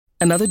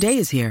Another day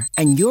is here,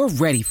 and you're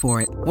ready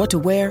for it. What to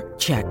wear?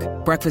 Check.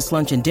 Breakfast,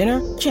 lunch, and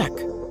dinner? Check.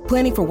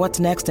 Planning for what's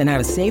next and how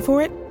to save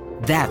for it?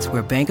 That's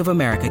where Bank of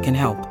America can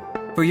help.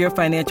 For your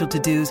financial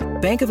to-dos,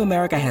 Bank of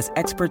America has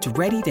experts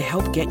ready to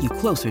help get you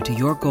closer to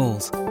your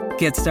goals.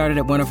 Get started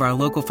at one of our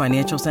local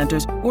financial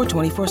centers or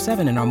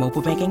 24/7 in our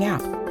mobile banking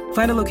app.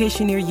 Find a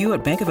location near you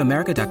at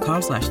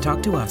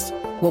bankofamerica.com/talktous.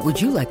 What would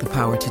you like the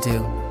power to do?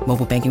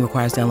 Mobile banking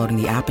requires downloading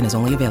the app and is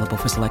only available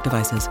for select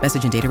devices.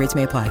 Message and data rates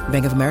may apply.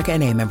 Bank of America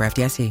NA, member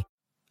FDIC.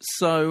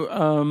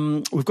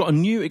 So we've got a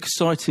new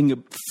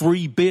exciting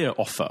free beer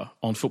offer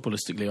on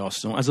Footballistically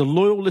Arsenal. As a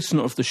loyal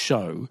listener of the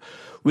show,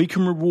 we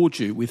can reward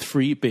you with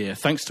free beer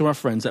thanks to our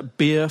friends at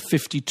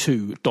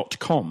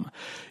beer52.com.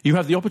 You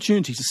have the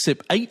opportunity to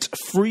sip 8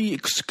 free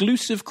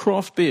exclusive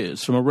craft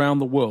beers from around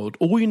the world.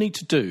 All you need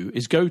to do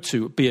is go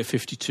to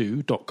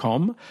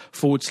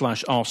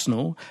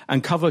beer52.com/Arsenal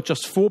and cover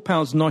just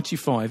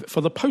 £4.95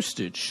 for the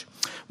postage.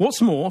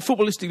 What's more,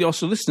 Footballistically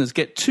Arsenal listeners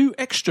get 2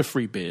 extra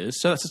free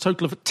beers, so that's a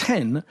total of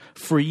 10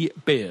 free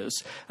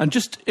beers. And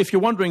just if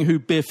you're wondering who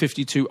Beer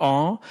 52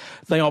 are,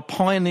 they are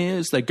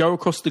pioneers. They go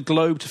across the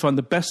globe to find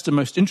the best and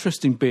most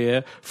interesting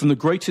beer from the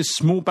greatest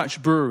small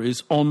batch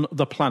breweries on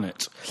the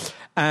planet.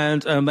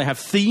 And they have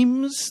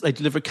themes. They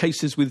deliver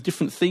cases with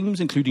different themes,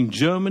 including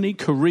Germany,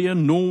 Korea,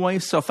 Norway,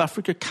 South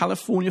Africa,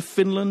 California,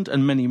 Finland,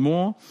 and many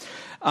more.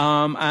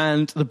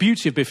 And the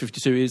beauty of Beer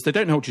 52 is they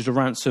don't hold you to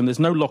ransom. There's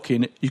no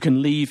lock-in. You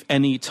can leave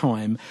any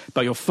time,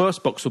 but your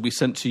first box will be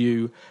sent to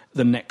you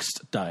the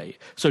next day.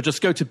 So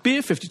just go to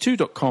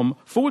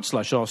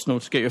beer52.com/Arsenal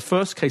to get your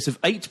first case of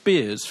 8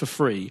 beers for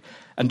free.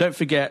 And don't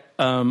forget,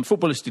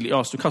 Footballistically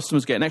Arsenal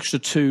customers get an extra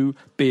 2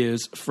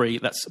 beers free.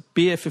 That's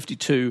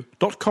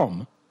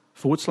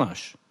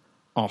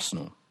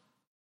beer52.com/Arsenal.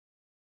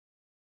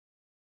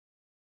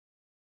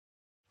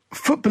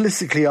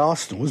 Footballistically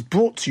Arsenal was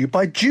brought to you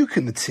by Duke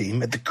and the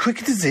team at the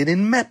Cricketers Inn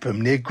in Mepham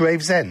near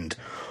Gravesend.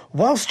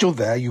 Whilst you're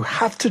there, you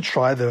have to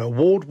try their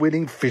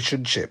award-winning fish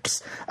and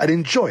chips and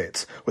enjoy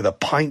it with a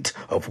pint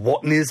of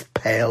Watney's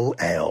Pale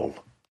Ale.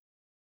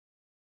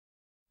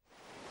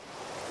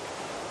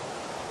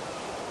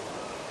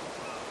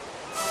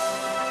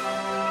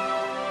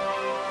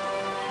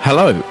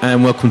 Hello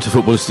and welcome to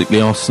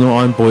Footballistically Arsenal.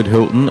 I'm Boyd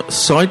Hilton.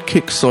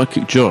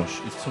 Sidekick Josh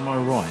is to my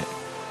right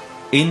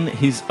in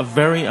his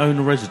very own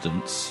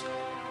residence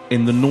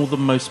in the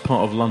northernmost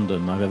part of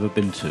London I've ever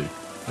been to.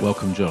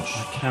 Welcome, Josh.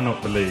 I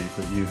cannot believe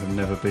that you have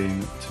never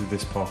been to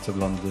this part of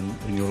London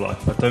in your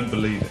life. I don't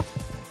believe it.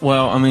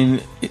 Well, I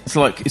mean,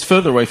 it's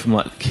further away from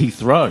like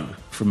Keith Row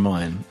from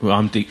mine. Well,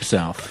 I'm deep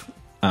south.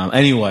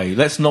 Anyway,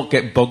 let's not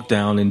get bogged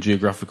down in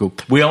geographical.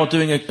 We are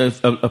doing a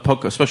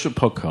special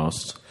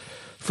podcast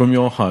from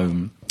your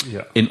home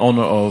in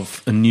honour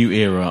of a new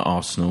era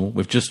Arsenal.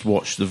 We've just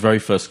watched the very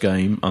first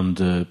game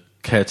under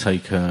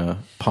caretaker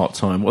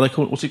part-time.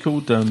 What's he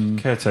called?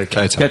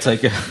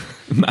 Caretaker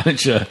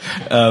manager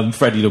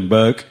Freddie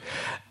Ljungberg.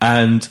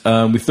 And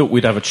we thought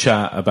we'd have a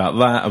chat about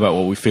that, about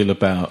what we feel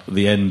about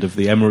the end of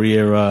the Emery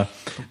era,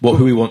 what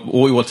we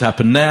want to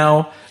happen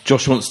now.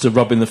 Josh wants to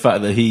rub in the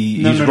fact that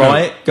he's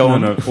right. Go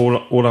on.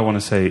 All I want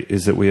to say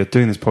is that we are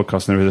doing this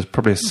podcast and there's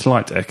probably a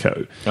slight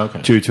echo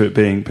due to it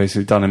being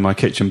basically done in my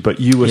kitchen. But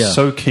you were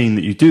so keen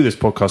that you do this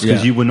podcast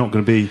because you were not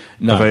going to be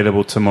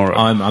available tomorrow.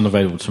 I'm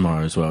unavailable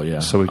tomorrow as well,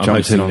 So we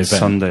jumped in on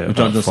Sunday.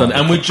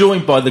 And we're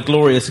joined by the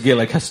glorious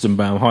Gillard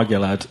Kestenbaum. Hi,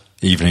 Gillard.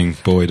 Evening,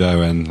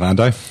 Boydo and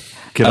Lando.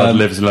 Gillard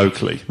lives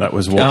locally. That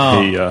was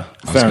what he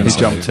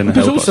jumped in.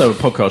 He's also a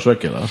podcast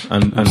regular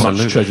and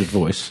much treasured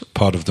voice.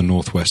 Part of the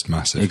Northwest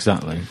Massive.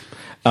 Exactly.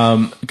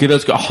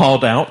 Gillard's got a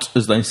hard out,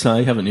 as they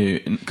say, haven't you?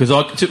 Because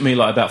it took me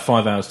like about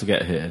 5 hours to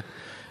get here.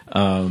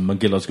 And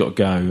Gillard's got to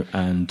go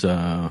and,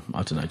 I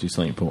don't know, do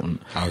something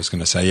important. I was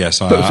going to say, yes.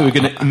 So we're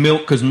going to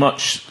milk as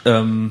much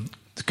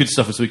good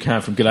stuff as we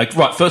can from Gillard.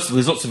 Right, first of all,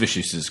 there's lots of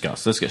issues to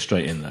discuss. Let's get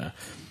straight in there.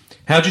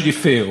 How did you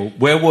feel?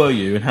 Where were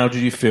you? And how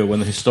did you feel when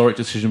the historic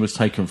decision was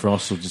taken for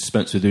Arsenal to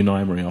dispense with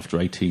Unai Emery after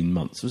 18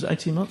 months? Was it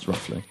 18 months,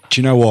 roughly? Do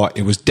you know what?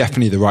 It was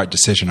definitely the right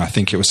decision. I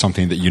think it was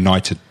something that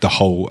united the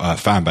whole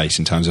fan base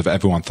in terms of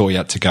everyone thought he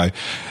had to go.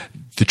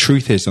 The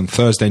truth is, on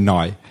Thursday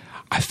night,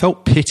 I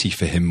felt pity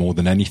for him more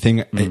than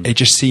anything. It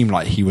just seemed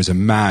like he was a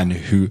man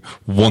who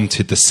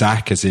wanted the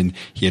sack, as in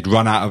he had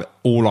run out of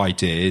all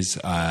ideas.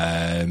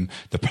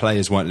 The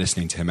players weren't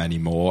listening to him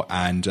anymore,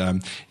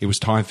 and it was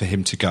time for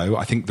him to go.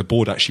 I think the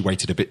board actually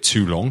waited a bit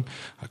too long.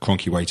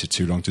 Kroenke waited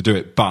too long to do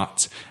it,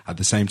 but at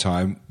the same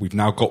time, we've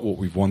now got what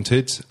we've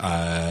wanted,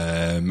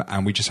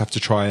 and we just have to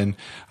try and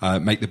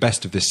make the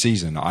best of this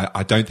season.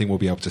 I don't think we'll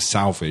be able to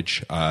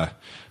salvage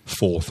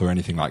fourth or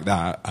anything like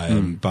that,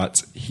 but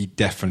he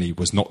definitely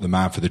was not the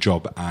man for the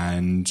job,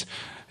 and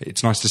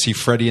it's nice to see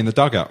Freddie in the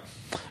dugout.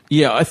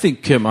 Yeah, I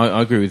think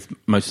I agree with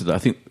most of that. I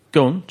think,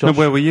 go on, Josh. No,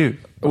 where were you?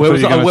 Where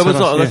was I?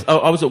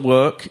 I was at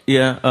work,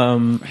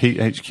 Heat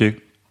HQ.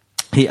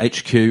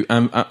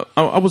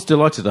 I was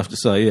delighted, I have to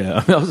say,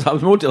 yeah. I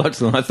was more delighted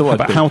than I thought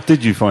I'd be. How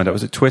did you find out?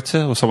 Was it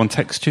Twitter or someone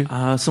texted you?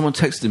 Someone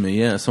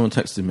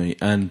texted me,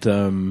 and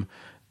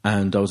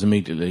And I was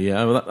immediately,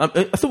 I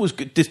thought it was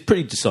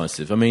pretty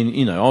decisive. I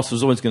mean,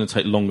 Arsenal's always going to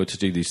take longer to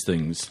do these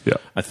things. Yeah.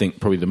 I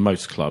think probably than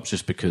most clubs,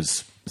 just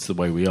because it's the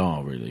way we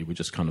are, really. We're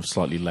just kind of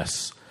slightly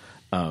less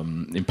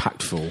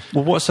impactful.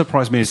 Well, what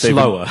surprised me is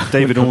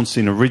David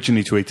Ornstein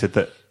originally tweeted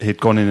that he'd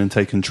gone in and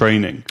taken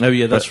training. Oh,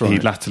 yeah, that's right. He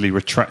latterly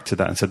retracted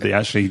that and said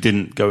that he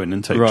didn't go in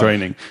and take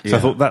training. So I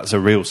thought that's a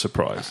real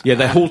surprise. Yeah,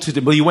 they halted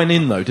him. Well, he went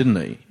in, though, didn't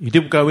he? He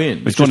did go in.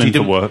 He's gone in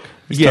for work.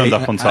 He's turned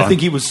up on time. I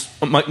think he was,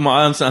 my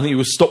understanding, I think he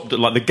was stopped at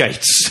like the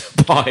gates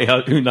by,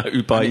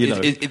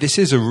 This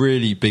is a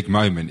really big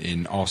moment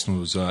in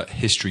Arsenal's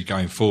history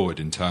going forward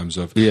in terms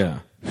of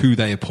who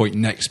they appoint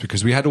next,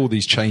 because we had all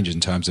these changes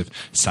in terms of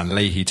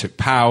Sanlehi took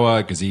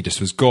power,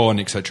 Gazidis was gone,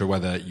 etc.,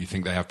 whether you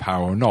think they have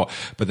power or not.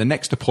 But the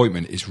next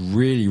appointment is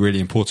really, really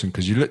important,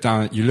 because you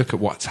look at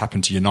what's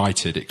happened to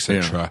United,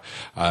 etc.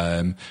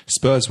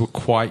 Spurs were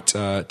quite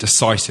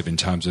decisive in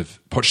terms of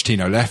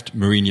Pochettino left,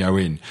 Mourinho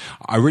in.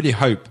 I really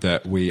hope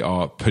that we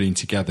are putting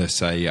together,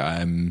 say,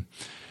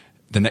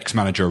 the next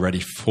manager already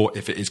for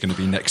if it is going to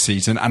be next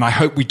season. And I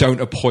hope we don't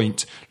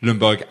appoint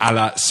Ljungberg a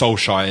la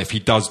Solskjaer if he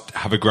does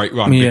have a great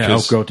run. Yeah,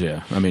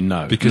 I mean,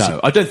 no.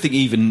 I don't think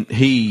even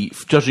he,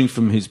 judging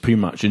from his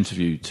pre-match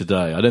interview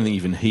today, I don't think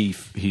even he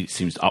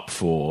seems up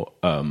for,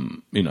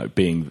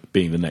 being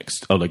the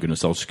next Ole Gunnar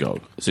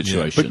Solskjaer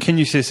situation. Yeah. But can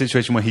you see a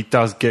situation where he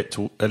does get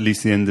to at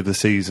least the end of the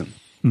season?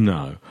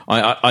 No.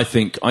 I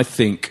think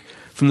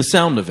from the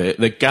sound of it,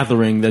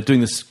 they're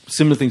doing this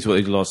similar thing to what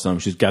they did last time,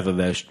 which is gather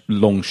their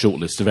long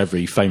shortlist of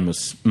every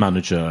famous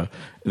manager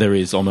there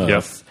is on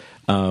earth.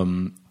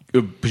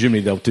 Yep.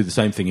 Presumably they'll do the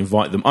same thing,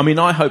 invite them.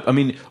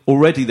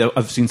 Already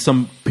I've seen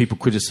some people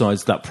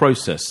criticise that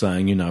process,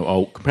 saying,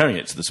 comparing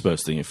it to the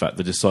Spurs thing, in fact,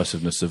 the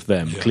decisiveness of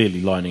them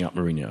clearly lining up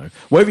Mourinho.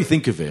 Whatever you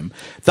think of him,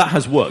 that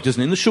has worked, doesn't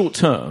it? In the short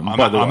term,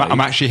 I'm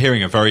actually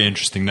hearing a very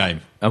interesting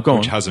name,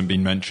 which hasn't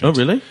been mentioned. Oh,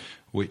 really?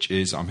 Which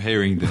is, I'm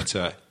hearing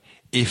that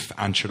if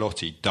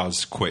Ancelotti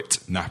does quit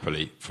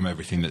Napoli from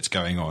everything that's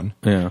going on,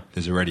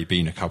 there's already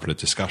been a couple of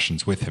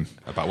discussions with him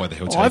about whether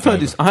he'll take over.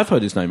 I've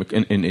heard his name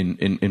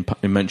in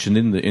mentioned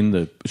in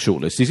the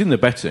shortlist. He's in the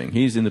betting.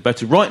 He's in the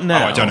betting right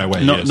now. I don't know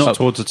where he is. Not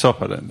towards the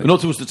top, I don't think. Not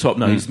towards the top.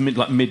 No, he's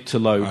mid to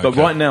low. Okay. But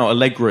right now,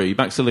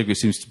 Max Allegri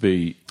seems to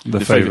be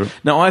the favourite.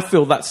 Now, I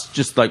feel that's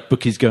just like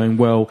bookies going,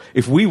 well,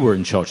 if we were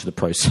in charge of the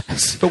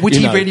process. But would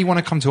he really want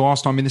to come to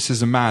Arsenal? I mean, this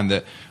is a man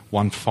that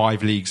won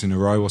 5 leagues in a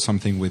row or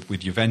something with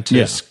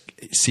Juventus.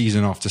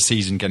 Season after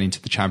season getting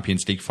to the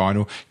Champions League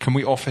final. Can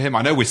we offer him?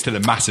 I know we're still a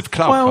massive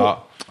club,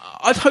 but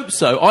I'd hope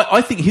so.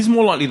 I think he's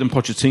more likely than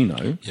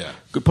Pochettino. Yeah,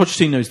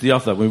 Pochettino's the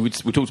other. We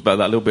talked about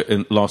that a little bit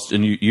and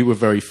you were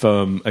very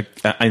firm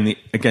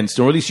against,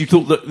 or at least you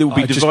thought that there would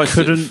be divisive. I just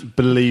couldn't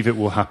believe it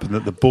will happen,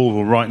 that the ball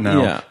will right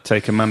now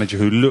take a manager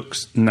who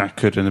looks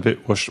knackered and a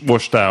bit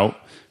washed out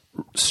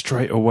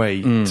straight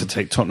away to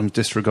take Tottenham's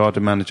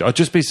disregarded manager. I'd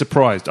just be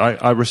surprised.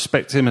 I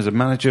respect him as a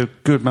manager,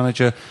 good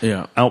manager,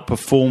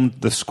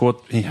 outperformed the squad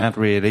he had,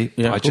 really.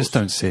 I just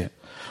don't see it.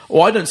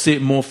 Well, I don't see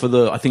it more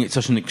I think it's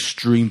such an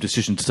extreme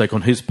decision to take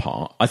on his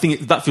part. I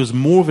think that feels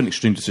more of an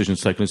extreme decision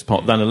to take on his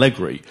part than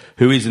Allegri,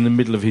 who is in the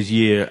middle of his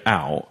year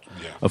out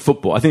of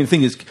football. I think the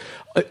thing is,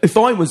 if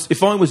I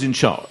was in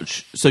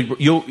charge, so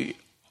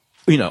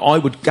I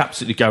would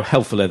absolutely go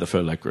hell for leather for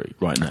Allegri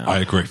right now. I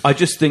agree. I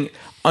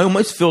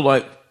almost feel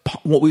like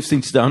what we've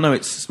seen today, I know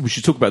we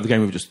should talk about the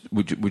game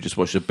we just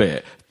watched a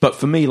bit, but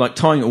for me, like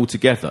tying it all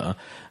together,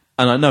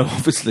 and I know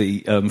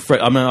obviously, I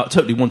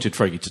totally wanted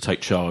Frege to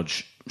take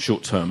charge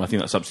short term. I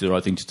think that's absolutely the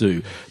right thing to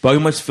do, but I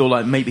almost feel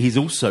like maybe he's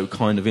also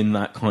kind of in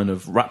that kind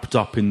of wrapped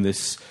up in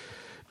this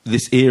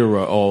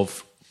era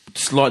of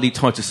slightly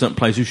tied to certain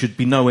players who should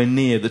be nowhere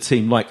near the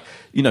team, like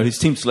his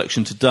team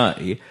selection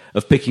today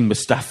of picking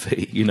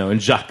Mustafi, and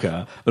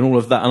Xhaka and all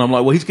of that, and I'm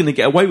like, well, he's going to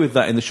get away with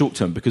that in the short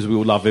term because we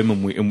all love him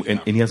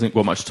and he hasn't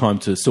got much time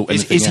to sort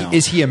anything out.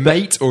 Is he a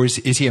mate or is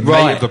he a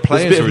mate of the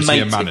players or is he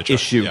a manager?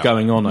 Issue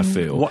going on, I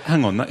feel.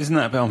 Hang on, isn't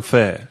that a bit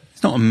unfair?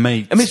 It's not a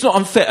mate. I mean, it's not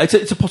unfair.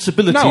 It's a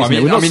possibility. No,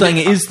 we're not saying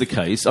it is the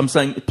case. I'm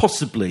saying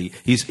possibly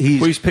he's.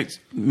 Well, he's picked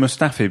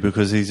Mustafi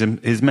because he's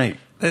his mate.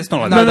 It's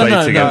not like no,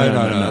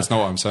 that's not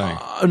what I'm saying.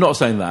 I'm not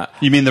saying that.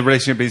 You mean the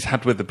relationship he's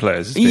had with the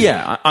players?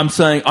 Yeah, I'm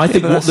saying I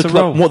think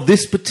what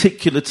this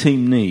particular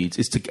team needs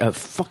is to get a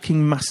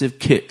fucking massive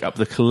kick up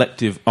the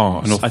collective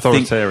arse. An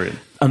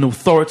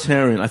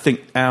authoritarian. I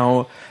think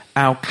our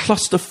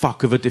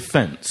clusterfuck of a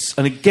defence,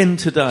 and again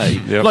today,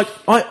 like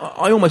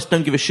I almost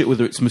don't give a shit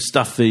whether it's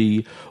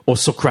Mustafi or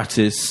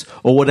Socrates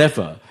or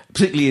whatever.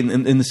 Particularly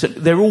in the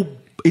they're all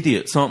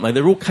idiots, aren't they?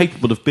 They're all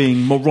capable of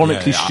being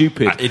moronically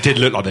stupid. It did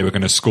look like they were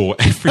going to score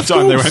every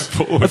time they went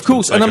forward. Of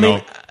course, and I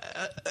mean,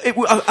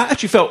 I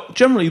actually felt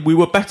generally we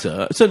were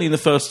better, certainly in the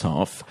first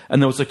half,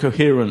 and there was a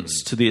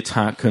coherence to the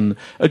attack and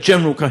a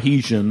general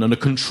cohesion and a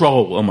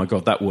control. Oh my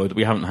God, that word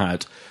we haven't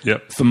had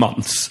for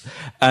months.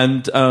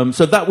 And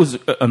so that was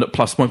a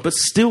plus point. But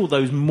still,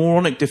 those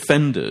moronic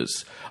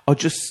defenders are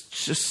just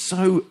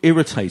so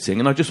irritating.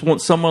 And I just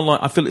want someone like,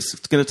 I feel it's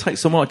going to take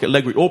someone like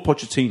Allegri or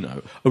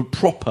Pochettino, a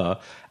proper,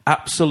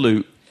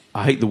 absolute,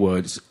 I hate the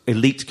words,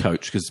 elite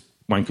coach, because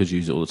wankers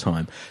use it all the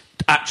time.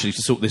 Actually,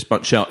 to sort this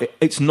bunch out,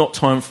 it's not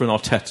time for an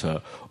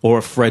Arteta or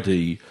a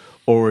Freddie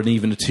or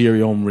even a Thierry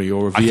Henry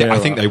or a Vieira. I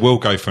think they will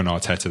go for an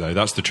Arteta, though.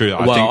 That's the truth.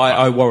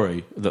 I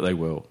worry that they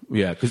will.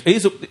 Yeah, because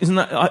isn't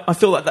that? I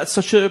feel like that's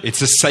such a.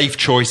 It's a safe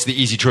choice, the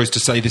easy choice to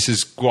say this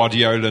is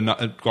Guardiola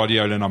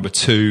number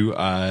 2,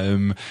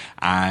 and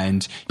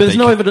but there's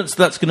no evidence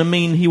that's going to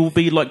mean he will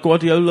be like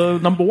Guardiola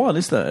number 1,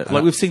 is there?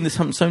 Like we've seen this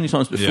happen so many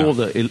times before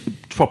that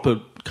proper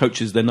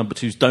coaches, their number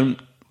 2s don't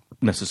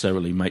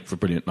necessarily make for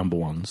brilliant number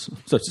 1s,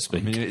 so to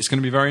speak. I mean, it's going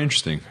to be very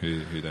interesting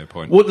who they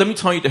appoint. Well, let me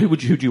tell you, who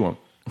do you want?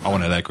 I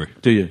want Allegri.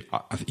 Do you?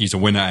 He's a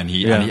winner, and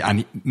he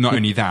not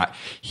only that,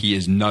 he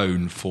is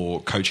known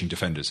for coaching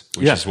defenders,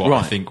 which is what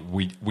I think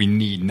we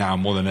need now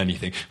more than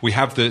anything. We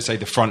have the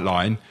front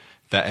line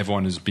that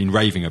everyone has been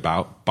raving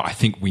about, but I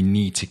think we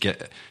need to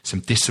get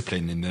some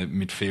discipline in the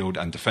midfield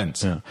and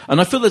defence. Yeah.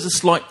 And I feel there's a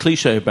slight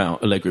cliche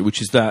about Allegri,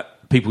 which is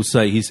that people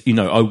say he's,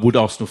 would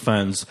Arsenal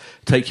fans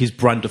take his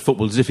brand of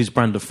football as if his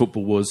brand of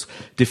football was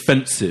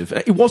defensive?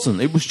 It wasn't.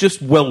 It was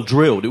just well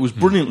drilled. It was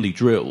brilliantly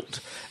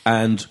drilled.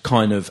 And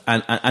kind of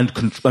and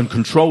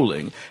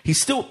controlling.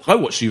 He's still. I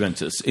watched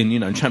Juventus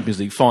in Champions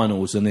League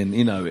finals, and then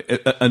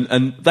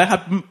and they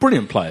had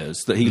brilliant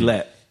players that he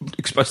let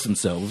express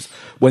themselves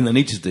when they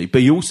needed to. But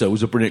he also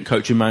was a brilliant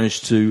coach who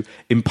managed to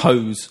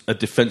impose a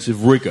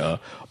defensive rigour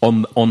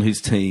on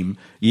his team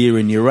year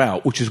in, year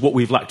out, which is what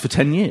we've lacked for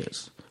 10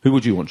 years. Who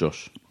would you want,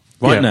 Josh?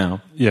 Right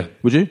now? Yeah.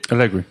 Would you?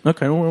 Allegri.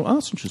 Okay, well,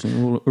 that's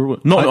interesting.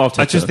 Not Arteta.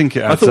 I just think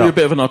it adds I thought you were up. a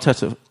bit of an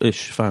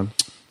Arteta-ish fan.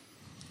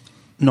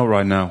 Not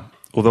right now.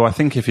 Although I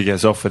think if he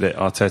gets offered it,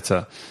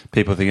 Arteta,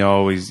 people think,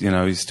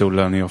 he's still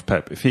learning off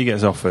Pep. If he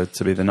gets offered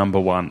to be the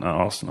number 1 at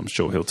Arsenal, I'm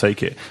sure he'll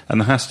take it.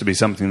 And there has to be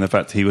something in the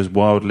fact he was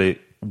widely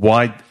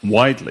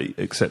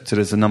accepted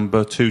as the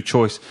number 2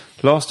 choice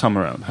last time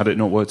around, had it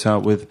not worked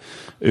out with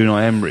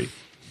Unai Emery.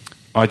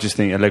 I just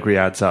think Allegri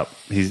adds up.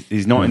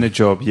 He's not in a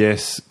job,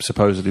 yes,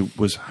 supposedly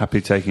was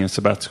happy taking a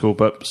sabbatical,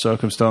 but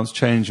circumstance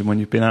change, and when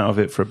you've been out of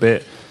it for a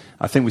bit,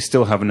 I think we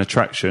still have an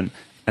attraction.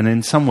 And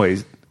in some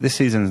ways, this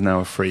season is now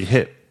a free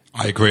hit.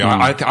 I agree.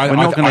 I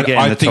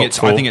think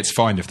it's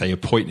fine if they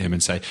appoint him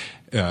and say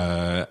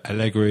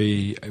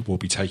Allegri will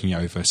be taking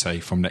over,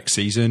 say, from next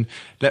season.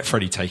 Let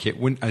Freddie take it.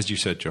 As you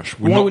said, Josh,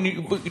 we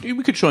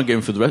could try and get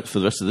him for the rest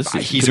of this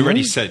season. He's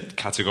already said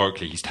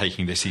categorically he's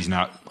taking this season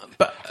out.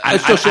 But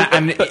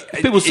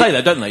people say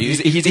that, don't they?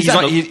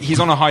 He's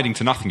on a hiding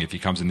to nothing if he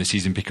comes in this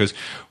season, because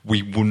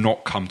we will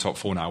not come top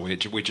 4 now. We're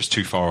just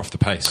too far off the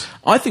pace.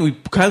 I think we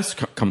can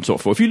come top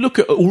 4. If you look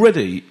at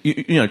already,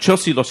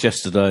 Chelsea lost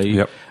yesterday.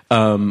 Yep.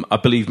 I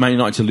believe Man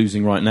United are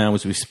losing right now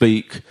as we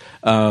speak.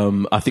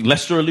 I think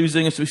Leicester are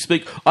losing as we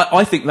speak.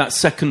 I think that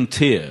second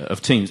tier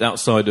of teams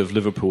outside of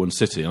Liverpool and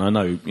City, and I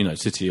know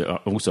City are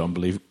also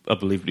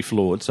unbelievably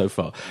flawed so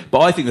far, but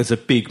I think there's a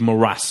big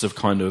morass of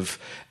kind of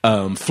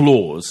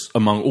flaws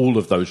among all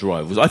of those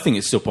rivals. I think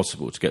it's still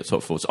possible to get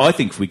top 4. So I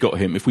think if we got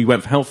him, if we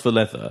went for hell for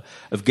leather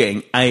of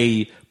getting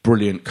a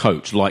brilliant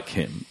coach like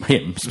him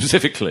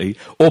specifically,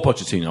 or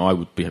Pochettino, I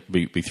would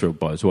be thrilled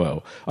by as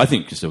well. I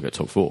think you can still get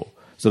top 4.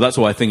 So that's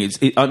why I think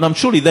and I'm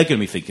surely they're going to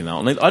be thinking that.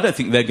 And I don't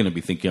think they're going to be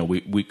thinking,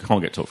 we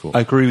can't get top 4. I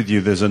agree with you,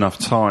 there's enough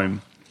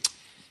time,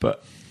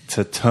 but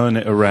to turn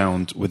it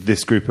around with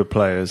this group of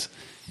players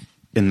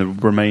in the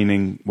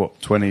remaining,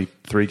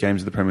 23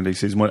 games of the Premier League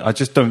season, I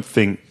just don't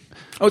think...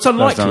 Oh, it's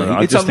unlikely.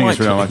 I just think it's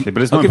really unlikely.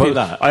 But it's I'll not give you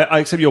that. I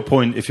accept your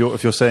point if you're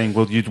saying,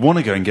 well, you'd want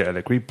to go and get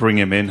Allegri, bring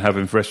him in, have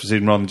him for the rest of the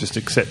season, rather than just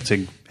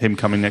accepting him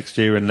coming next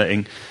year and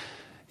letting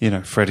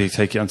Freddie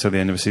take it until the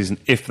end of the season,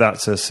 if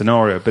that's a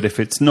scenario. But if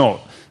it's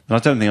not, then I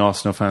don't think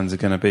Arsenal fans are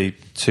going to be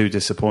too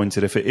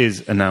disappointed. If it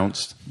is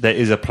announced, there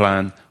is a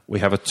plan. We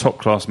have a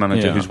top-class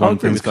manager who's won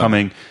things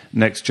coming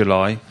next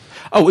July.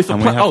 Oh, if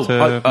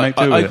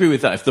I agree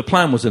with that. If the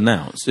plan was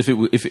announced, then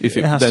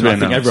I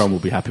think everyone will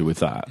be happy with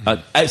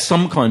that.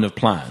 Some kind of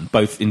plan,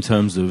 both in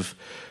terms of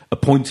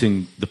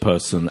appointing the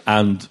person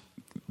and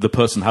the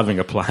person having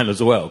a plan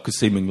as well, because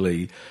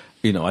seemingly,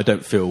 I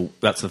don't feel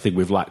that's the thing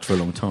we've lacked for a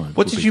long time.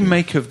 What did you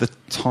make of the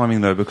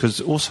timing, though?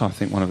 Because also I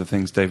think one of the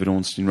things David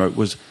Ornstein wrote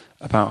was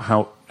about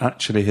how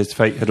actually his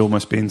fate had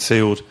almost been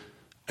sealed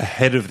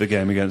ahead of the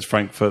game against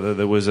Frankfurt, that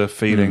there was a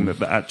feeling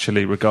that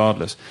actually,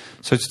 regardless.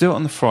 So to do it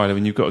on the Friday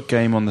when you've got a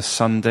game on the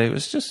Sunday, it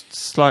was just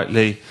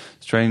slightly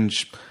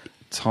strange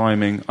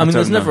timing. I mean,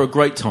 there's never a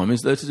great time,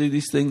 is there, to do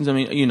these things? I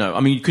mean,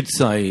 you could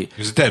say... He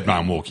was a dead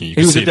man walking. You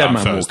could see that on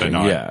Thursday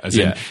night.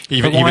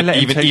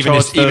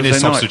 Even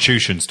his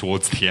substitutions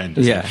towards the end.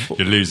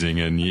 You're losing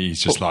and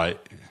he's just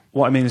like...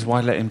 What I mean is,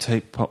 why let him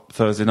take Pop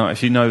Thursday night?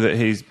 If you know that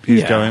he's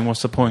going,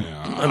 what's the point?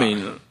 Yeah. I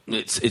mean,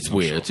 it's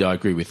weird. Sure. Yeah, I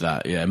agree with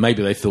that. Yeah,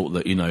 maybe they thought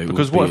that,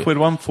 Because what if we'd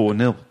won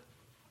 4-0?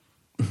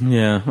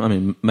 Yeah, I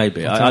mean,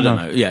 maybe. I don't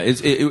know. Yeah,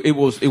 it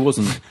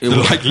wasn't... The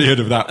likelihood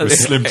of that was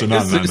slim to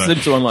none. Slim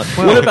to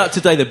unlikely. What about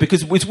today, though?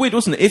 Because it's weird,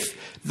 wasn't it?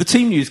 If the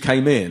team news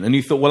came in and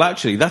you thought, well,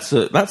 actually, that's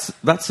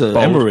an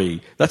Emery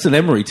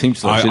team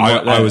selection.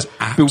 I was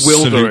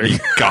absolutely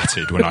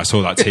gutted when I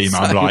saw that team.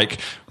 I'm like,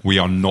 we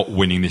are not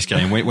winning this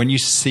game. When you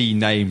see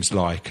names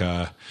like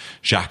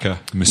Xhaka,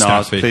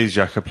 Mustafi... No, please,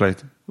 Xhaka played.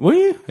 Were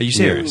you? Are you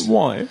serious? Yeah.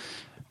 Why?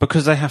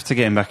 Because they have to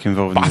get him back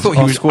involved in I this.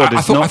 thought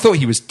I thought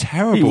he was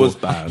terrible. He was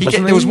bad.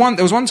 There was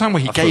one time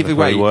where he gave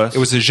away. Worse. It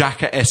was a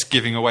Xhaka-esque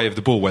giving away of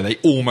the ball where they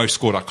almost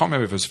scored. I can't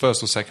remember if it was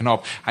first or second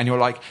half. And you're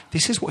like,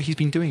 this is what he's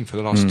been doing for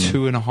the last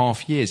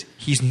 2.5 years.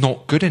 He's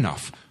not good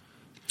enough.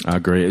 I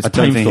agree. I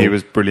don't think he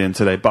was brilliant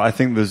today, but I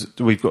think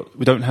we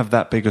don't have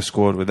that big a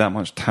squad with that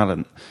much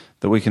talent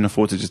that we can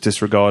afford to just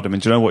disregard him.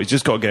 And do you know what? He's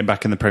just got to get him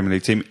back in the Premier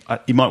League team.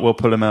 He might well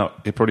pull him out.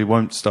 He probably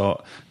won't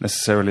start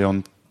necessarily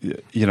on.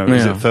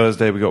 Is it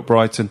Thursday? We got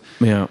Brighton.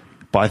 Yeah.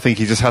 But I think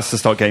he just has to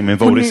start getting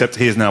involved, except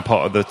he is now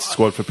part of the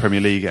squad for Premier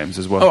League games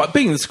as well. All right,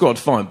 being in the squad,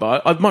 fine,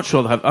 but I'd much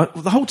rather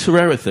have... the whole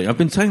Torreira thing, I've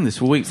been saying this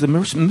for weeks, the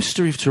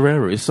mystery of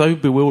Torreira is so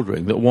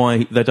bewildering that why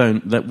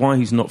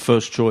he's not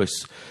first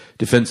choice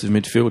defensive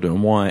midfielder,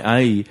 and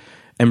why,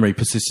 Emery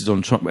persisted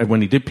on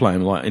when he did play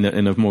him like in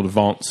a more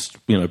advanced,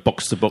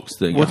 box-to-box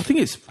thing. Well, I think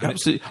it's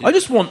absolutely... I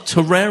just want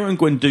Torreira and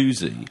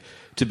Guendouzi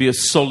to be a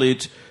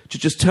solid... to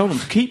just tell them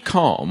to keep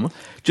calm,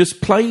 just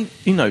play,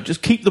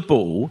 just keep the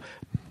ball...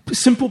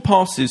 simple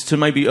passes to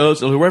maybe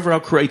Ozil, whoever our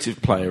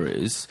creative player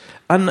is,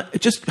 and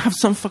just have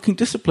some fucking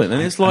discipline.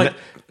 And it's like...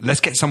 let's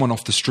get someone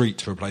off the street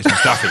to replace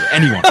Mustafi.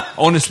 Anyone.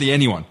 Honestly,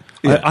 anyone.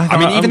 Yeah. I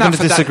mean, even I'm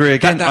that... disagree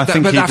again. I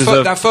think he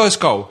deserved... That first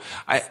goal,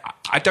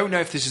 I don't know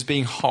if this is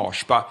being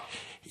harsh, but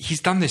he's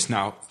done this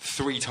now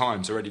 3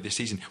 times already this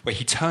season, where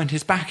he turned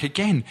his back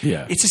again.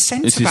 Yeah. It's a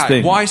centre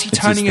back. Why is he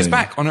turning his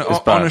back on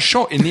a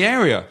shot in the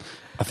area?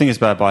 I think it's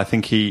bad, but I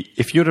think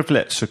if you'd have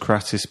let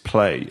Socrates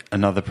play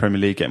another Premier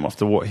League game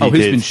after what he did...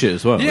 he's been shit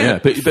as well. Yeah.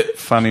 But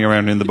fanning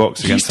around in the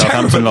box against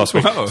Southampton last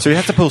week. Well. So he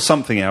had to pull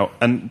something out,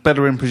 and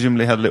Bellerin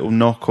presumably had a little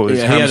knock or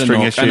his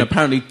hamstring issue. And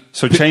apparently...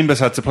 So Chambers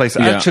had to play.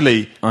 So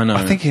actually,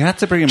 I think he had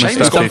to bring him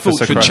Mustafi for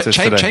Socrates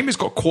today. Chambers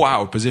got caught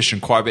out of position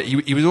quite a bit.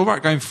 He was all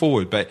right going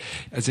forward, but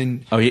as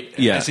in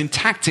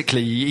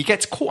tactically, he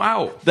gets caught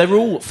out. They're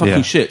all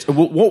fucking shit.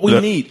 What we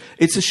need,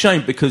 it's a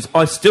shame, because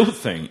I still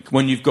think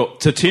when you've got...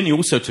 Tertini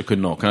also took a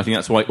knock, and I think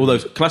that's why... Although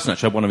Kolasinac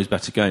had one of his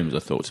better games, I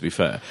thought, to be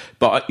fair.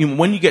 But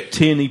when you get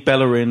Tierney,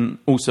 Bellerin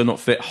also not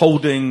fit,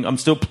 Holding, I'm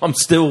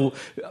still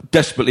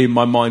desperately in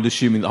my mind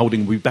assuming that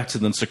Holding will be better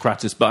than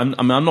Socrates, but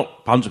I'm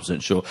not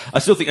 100% sure. I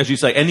still think, as you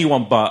say,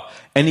 anyone but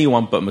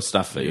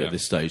Mustafi at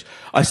this stage.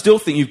 I still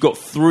think you've got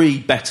 3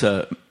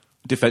 better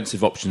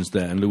defensive options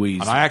there, and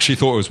Luiz. And I actually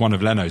thought it was one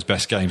of Leno's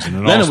best games in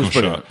an Leno Arsenal was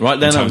brilliant, shirt. right?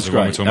 Leno was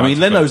great. I mean,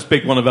 Leno's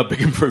one of our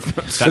big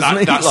improvements.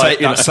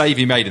 That save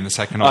he made in the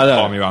second half,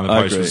 palming around the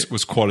post,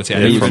 was quality.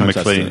 And even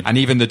McLean. And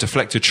even the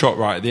deflected shot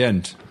right at the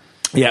end.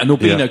 Yeah, and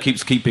Albino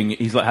keeps keeping...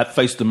 He's had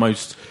faced the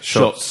most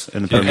shots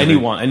in the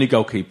any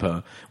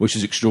goalkeeper, which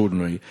is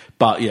extraordinary.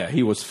 But yeah,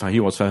 he was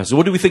fantastic. So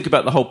what do we think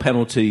about the whole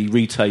penalty,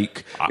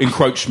 retake,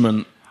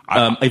 encroachment,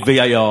 a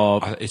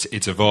VAR?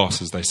 It's a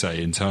farce, as they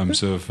say, in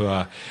terms of...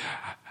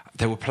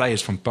 there were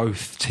players from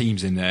both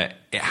teams in there.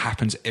 It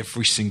happens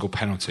every single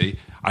penty.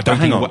 I don't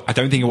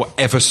think it will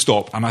ever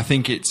stop, and I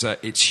think it's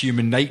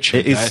human nature.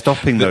 It is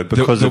stopping though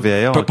because of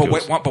VAR.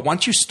 But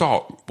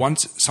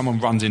once someone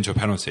runs into a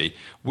penalty,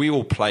 we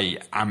all play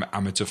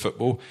amateur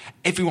football.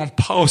 Everyone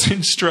piles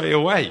in straight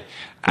away.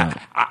 Yeah.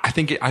 I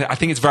think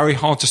it's very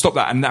hard to stop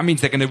that, and that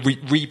means they're going to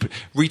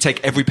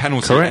retake every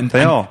penalty. Correct,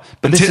 they are.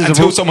 But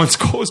until someone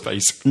scores,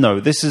 basically. No,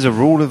 this is a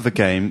rule of the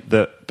game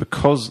that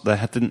because they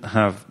didn't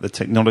have the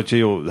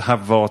technology or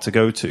have VAR to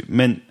go to,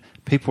 meant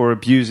people are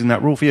abusing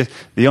that rule for years.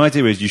 The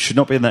idea is you should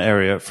not be in that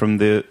area from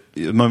the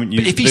moment you...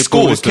 But if he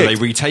scores, do they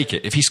retake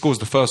it? If he scores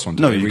the first one,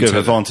 do they retake it? No, you give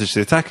advantage to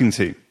the attacking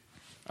team.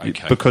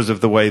 Okay. Because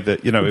of the way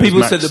that,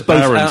 people said that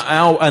both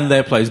our and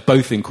their players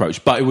both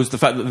encroached, but it was the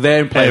fact that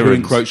their player who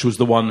encroached was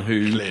the one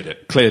who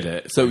cleared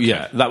it. So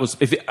that was,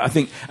 I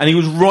think, and he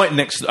was right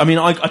next. I mean,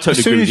 I totally agree with you.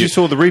 As soon as you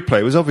saw the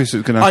replay, it was obvious it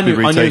was going to have to be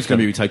retaken. I knew it was going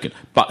to be retaken,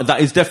 but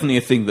that is definitely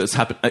a thing that's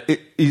happened.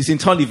 It is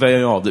entirely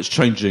VAR that's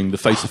changing the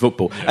face of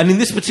football, and in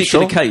this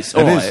particular case,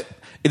 all right.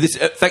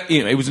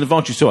 It was an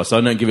advantage to us, so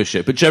I don't give a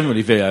shit. But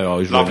generally,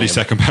 VAR is lovely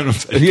second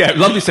penalty. Yeah,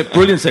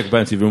 brilliant second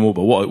penalty from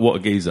Wallball. What a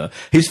geezer!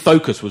 His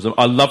focus was,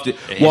 I loved it.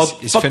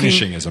 His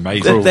finishing is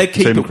amazing. Their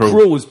keeper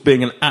Krul was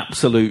being an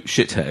absolute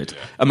shithead.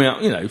 I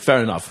mean,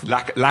 fair enough.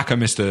 Laka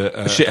missed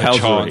a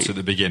chance at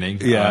the beginning,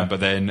 but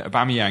then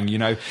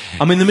Aubameyang,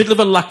 I'm in the middle of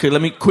a Laka.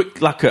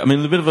 I'm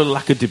in the middle of a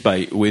Laka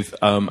debate with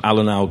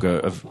Alan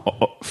Alga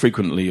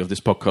frequently of this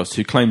podcast,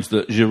 who claims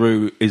that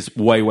Giroud is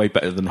way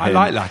better than him. I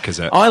like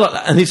Lacazette. I like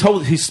that,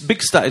 and his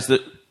big stat is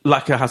that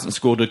Laka hasn't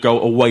scored a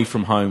goal away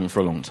from home for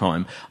a long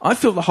time. I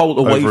feel the whole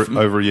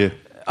over a year.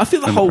 I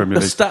feel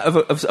the stat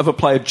of a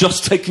player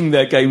just taking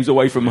their games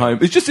away from home.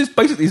 It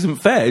basically isn't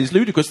fair. It's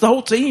ludicrous. The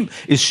whole team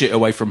is shit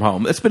away from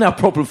home. That's been our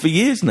problem for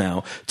years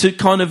now, to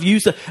kind of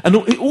use that. And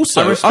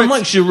also,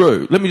 unlike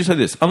Giroud, let me just say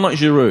this: unlike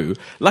Giroud,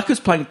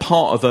 Laka's playing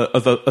part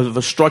of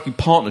a striking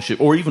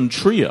partnership or even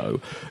trio.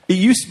 It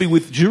used to be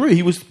with Giroud.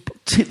 He was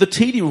the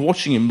tedium of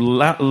watching him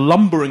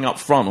lumbering up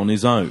front on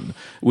his own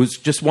was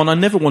just one I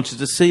never wanted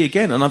to see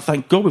again. And I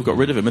thank God we've got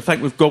rid of him. And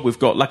thank God we've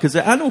got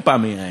Lacazette and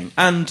Aubameyang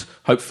and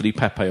hopefully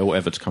Pepe or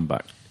whatever to come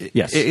back.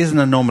 Yes. It is an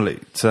anomaly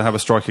to have a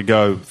striker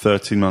go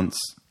 13 months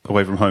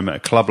away from home at a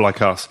club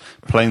like us,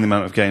 playing the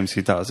amount of games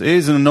he does. It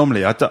is an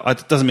anomaly. It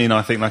doesn't mean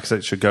I think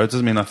Lacazette should go. It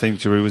doesn't mean I think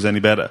Giroud was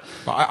any better.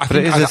 But I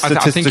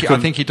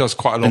think he does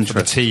quite a lot for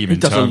the team in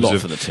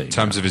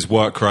terms of his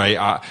work rate.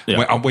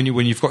 When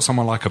you've got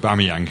someone like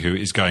Aubameyang who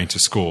is going to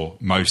score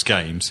most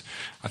games,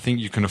 I think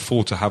you can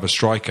afford to have a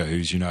striker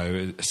who's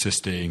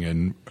assisting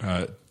and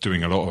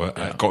doing a lot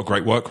of got a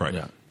great work rate.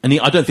 Yeah. And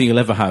I don't think he'll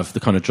ever have the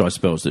kind of dry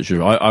spells that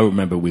Giroud. I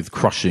remember with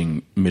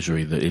crushing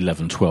misery that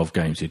 11, 12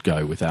 games he'd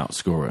go without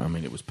scoring. I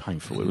mean, it was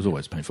painful. It was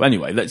always painful.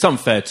 Anyway, it's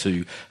unfair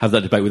to have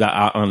that debate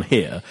without on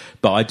here.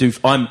 But I do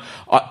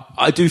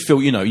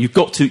feel you've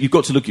got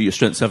to look at your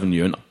strengths, haven't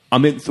you? And I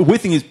mean, the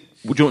weird thing is.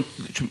 We're going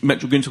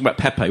to talk about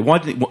Pepe. Why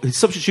did his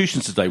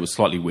substitutions today was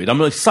slightly weird? I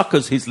mean,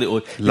 Saka's he's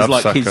like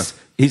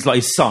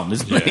his son,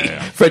 isn't he?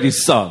 Yeah.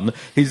 Freddie's son.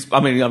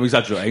 I'm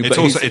exaggerating.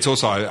 It's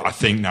also I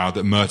think now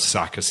that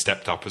Mertesacker has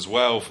stepped up as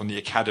well from the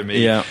academy.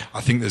 Yeah. I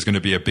think there's going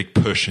to be a big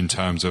push in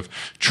terms of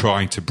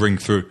trying to bring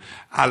through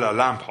a la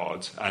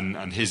Lampard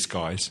and his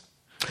guys.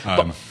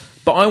 But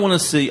I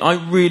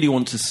really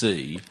want to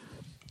see.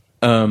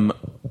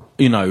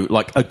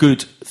 Like a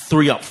good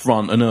 3 up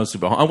front and Ozil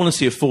behind. I want to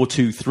see a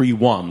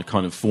 4-2-3-1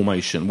 kind of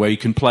formation where you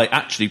can play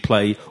Alba,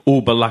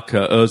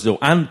 Laka, Ozil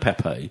and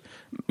Pepe,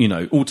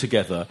 all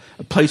together,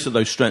 play to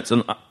those strengths.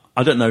 And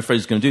I don't know if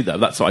Freddie's going to do that.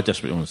 That's what I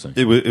desperately want to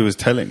see. It was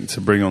telling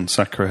to bring on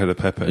Saka ahead of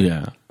Pepe.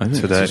 Yeah, I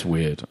think today. It's just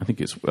weird. I think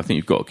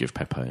you've got to give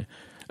Pepe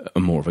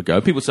more of a go.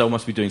 People say,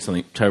 must be doing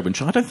something terrible.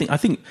 I don't think. I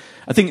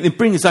think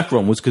bringing Saka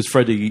on was because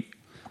Freddie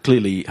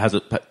clearly has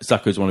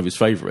Saka is one of his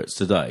favourites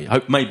today.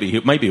 Maybe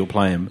he'll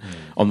play him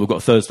on. We've got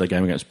a Thursday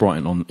game against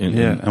Brighton on.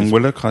 And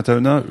Willock, I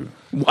don't know.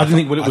 I didn't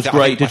think Willock was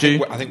great. Did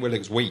you? I think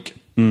Willock's weak.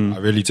 I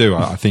really do.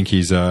 I think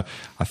he's. I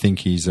think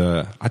he's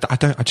a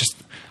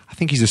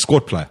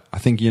squad player. I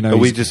think Are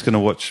we just going to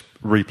watch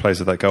replays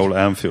of that goal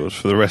at Anfield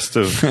for the rest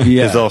of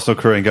his Arsenal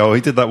career and go,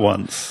 he did that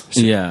once?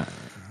 Yeah.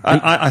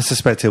 I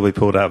suspect he'll be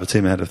pulled out of the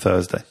team ahead of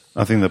Thursday.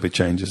 I think there'll be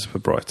changes for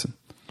Brighton.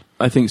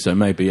 I think so,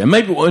 maybe. And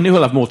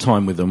he'll have more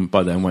time with them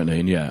by then, won't he?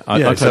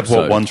 And except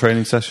one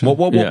training session.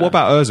 What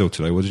about Ozil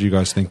today? What did you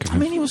guys think of him? I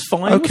mean, he was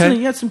fine, wasn't he?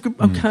 He had some good...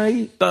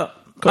 Okay, but...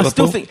 I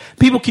still think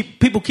people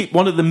keep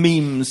one of the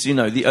memes.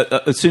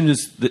 As soon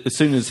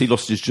as he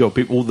lost his job,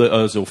 all the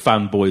Ozil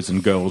fanboys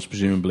and girls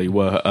presumably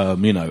were,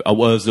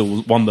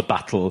 Ozil won the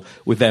battle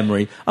with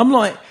Emery. I'm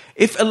like,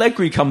 if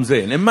Allegri comes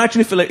in, imagine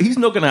if he's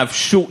not going to have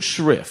short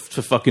shrift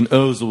for fucking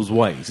Ozil's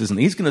ways, isn't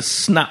he? He's going to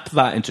snap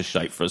that into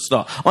shape for a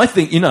start. I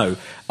think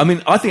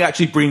I think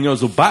actually bringing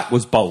Ozil back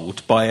was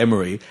bold by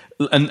Emery,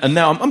 and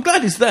now I'm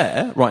glad he's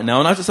there right now.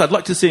 And as I said, I'd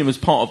like to see him as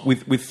part of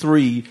with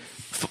 3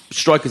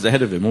 strikers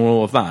ahead of him, or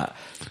all of that.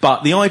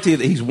 But the idea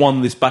that he's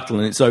won this battle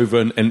and it's over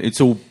and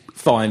it's all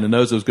fine and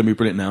Ozil's going to be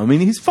brilliant now. I mean,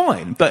 he's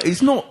fine, but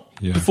he's not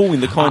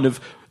performing the kind of.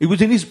 He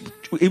was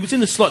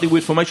in a slightly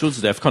weird formation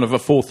today, kind of a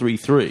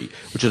 4-3-3,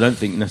 which I don't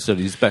think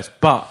necessarily is best.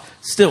 But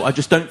still, I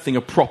just don't think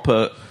a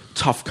proper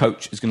tough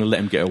coach is going to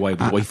let him get away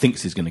with what he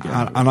thinks he's going to get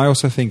away with. And I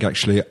also think,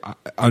 actually,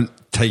 I'm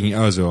taking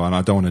Ozil, and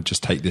I don't want to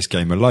just take this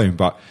game alone,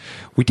 but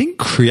we didn't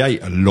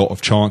create a lot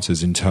of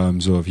chances in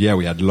terms of,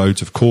 we had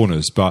loads of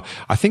corners, but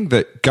I think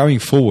that going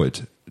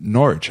forward,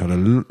 Norwich had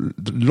a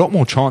lot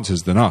more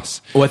chances than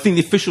us. Well, I think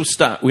the official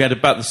stat, we had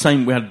about the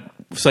same,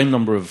 same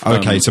number of...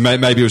 Okay, so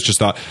maybe it was just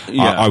that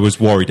I was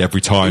worried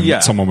every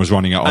time someone was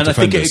running at our defenders.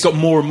 And I think it got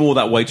more and more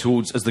that way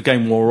towards as the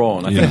game wore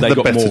on. I think they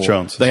got better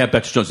chances. They had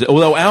better chances.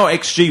 Although our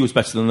XG was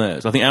better than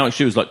theirs. I think our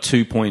XG was like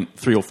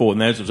 2.3 or 4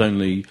 and theirs was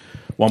only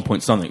 1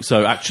 point something.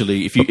 So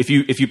actually, if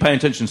you pay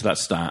attention to that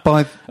stat,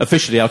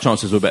 officially our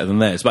chances were better than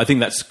theirs. But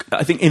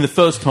I think in the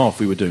first half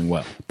we were doing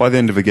well. By the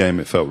end of the game,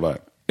 it felt like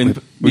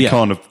we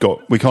can't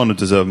have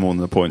deserved more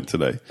than a point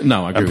today.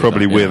 No, I agree. And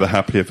probably with that, we're the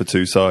happier for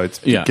 2 sides,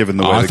 given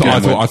the way the game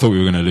went. I thought we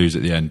were going to lose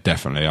at the end.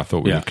 Definitely, I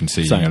thought we were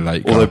conceding a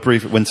late goal. Although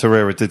when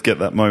Torreira did get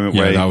that moment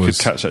where he could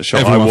catch that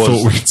shot, everyone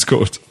thought we'd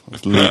scored.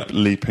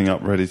 Leaping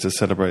up, ready to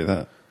celebrate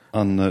that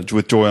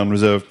with joy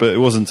unreserved, but it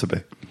wasn't to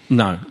be.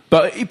 No,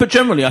 but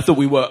generally, I thought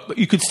we were.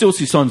 You could still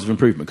see signs of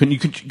improvement. You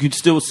could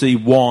still see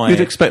why.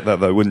 You'd expect that,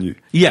 though, wouldn't you?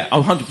 Yeah,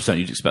 100%.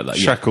 You'd expect that.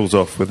 Shackles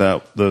off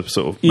without the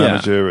sort of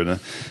manager and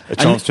a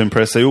chance to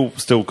impress. They all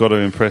still got to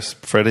impress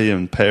Freddie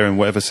and Per and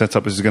whatever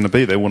setup is going to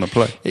be. They want to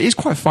play. It is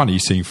quite funny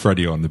seeing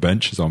Freddie on the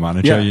bench as our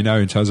manager.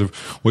 In terms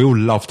of we all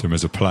loved him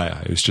as a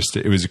player.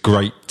 It was a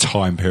great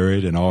time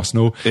period in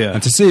Arsenal,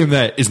 and to see him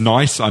there is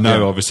nice. I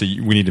know,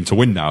 obviously, we need him to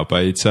win now,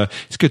 but it's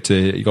good to.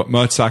 You got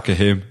Mertesacker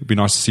here. It'd be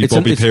nice to see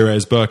Bobby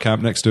Pires,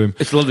 Bergkamp next to him.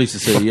 It's lovely to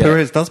see.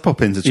 Perez does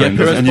pop into training,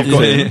 and you've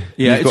got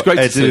it's great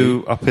Edu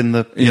to see. up in the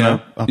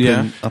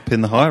up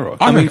in the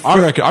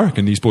hierarchy. I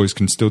reckon these boys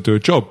can still do a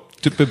job.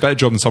 did a better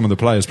job than some of the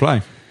players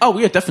playing. Oh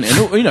yeah,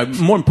 definitely. And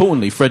more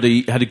importantly,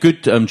 Freddie had a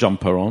good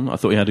jumper on. I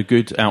thought he had a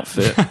good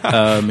outfit.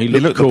 He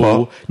looked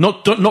cool.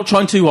 Not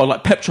trying too hard.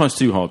 Like Pep tries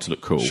too hard to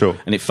look cool, sure,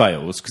 and it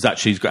fails because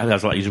actually he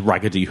has like his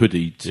raggedy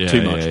hoodie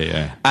too much.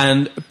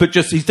 Yeah. But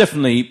he's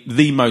definitely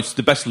the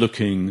best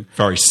looking,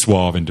 very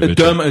suave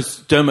individual.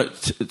 Dermot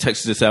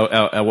texted us our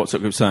WhatsApp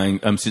group saying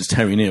since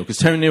Terry Neill, because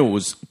Terry Neill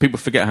was, people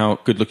forget how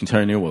good looking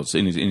Terry Neill was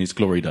in his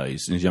glory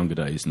days, in his younger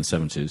days in the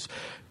 70s.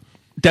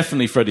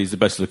 Definitely Freddie's the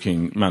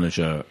best-looking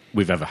manager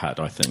we've ever had,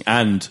 I think.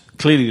 And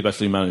clearly the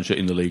best-looking manager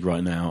in the league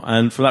right now.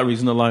 And for that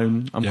reason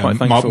alone, I'm quite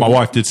thankful. My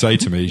wife did say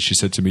to me, she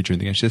said to me during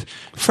the game, she said,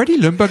 Freddie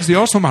Ljungberg's the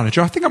Arsenal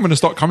manager. I think I'm going to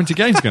start coming to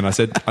games again. I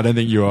said, I don't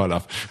think you are,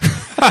 love.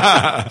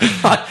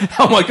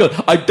 Oh, my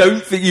God. I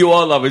don't think you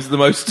are, love, is the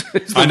most,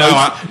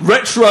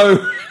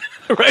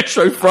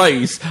 retro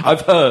phrase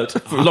I've heard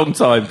for a long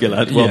time,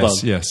 Gillard. Well done.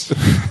 Yes. Is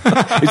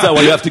that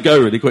why you have to go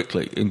really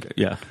quickly?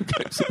 Yeah.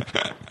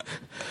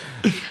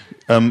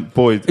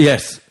 Boyd.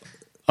 Yes.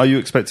 Are you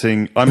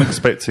expecting? I'm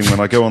expecting when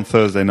I go on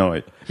Thursday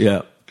night.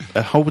 Yeah.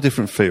 A whole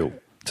different feel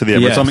to the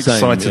Emirates. I'm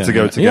excited to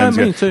go to games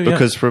me too,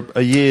 because for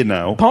a year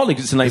now, partly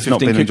because it's an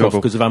 8:15 kickoff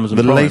because of Amazon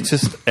the Prime.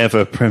 latest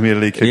ever Premier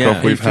League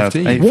kickoff we've had.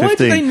 8:15. Why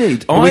do they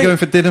need? Are we going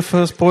for dinner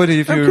first, Boyd?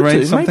 Have you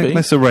arranged something? Maybe.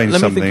 Let's arrange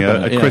something.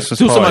 A Christmas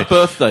pie. It's also pie. my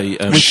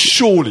birthday.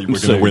 Surely we're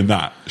going to win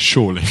that.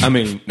 Surely. I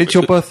mean, it's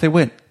your birthday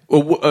win.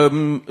 Well,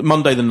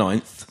 Monday the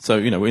 9th. So,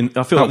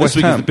 I feel like this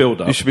week is the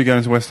build-up. You should be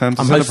going to West Ham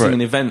to celebrate. hosting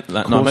an event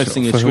that night. I'm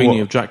hosting a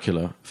screening of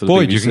Dracula for the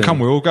Boyd, BBC. you can come.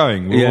 We're all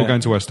going. We're all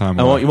going to West Ham.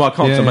 I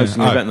can't. I'm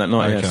hosting an event that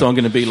night. Okay. So I'm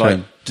going to be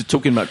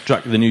talking about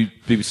the new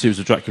BBC series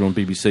of Dracula on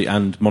BBC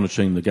and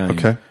monitoring the game.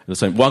 Okay. The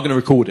same. Well, I'm going to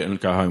record it and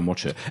go home and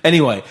watch it.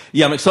 Anyway,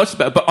 I'm excited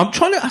about it. But I'm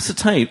trying to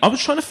ascertain. I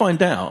was trying to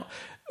find out,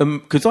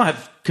 because I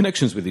have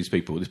connections with these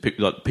people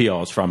like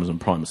PRs for Amazon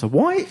Prime. So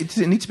why does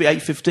it need to be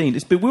 8:15?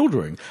 It's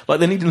bewildering. Like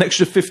they need an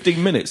extra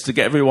 15 minutes to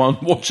get everyone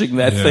watching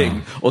their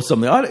thing or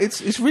something.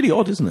 It's really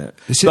odd, isn't it?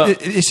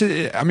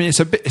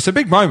 It's a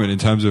big moment in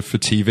terms of for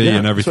TV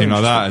and everything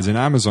like that. As in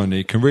Amazon,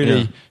 it can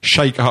really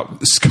shake up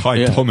the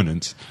Sky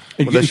dominance.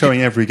 Well, they're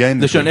showing every game.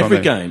 They're showing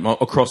every game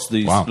across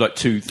these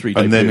 2-3 days.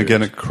 And then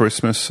again at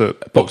Christmas,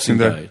 Boxing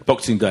Day.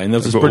 Boxing Day. And there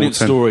was this brilliant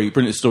story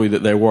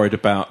that they're worried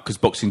about, because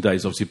Boxing Day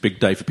is obviously a big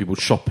day for people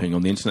shopping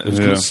on the internet. It's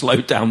going to slow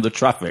down the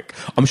traffic.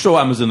 I'm sure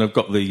Amazon have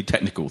got the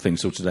technical thing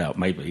sorted out,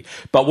 maybe.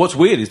 But what's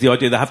weird is the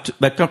idea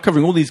they're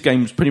covering all these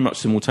games pretty much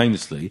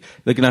simultaneously.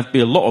 They're going to have to be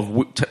a lot of,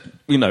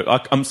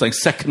 I'm saying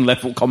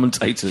second-level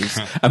commentators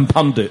and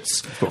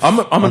pundits. I'm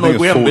annoyed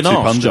we haven't been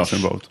asked, Josh.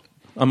 Involved.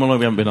 I'm annoyed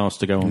we haven't been asked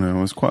to go on. No,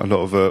 there's quite a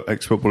lot of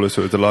ex-footballers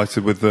who are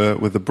delighted with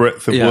the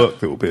breadth of work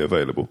that will be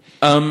available.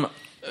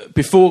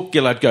 Before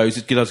Gilad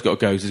goes, Gilad's got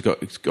to go. He's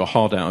got a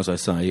hard out, as I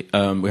say.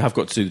 We have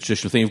got to do the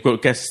traditional thing. We've got to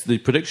guess the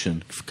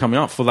prediction coming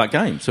up for that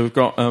game. So we've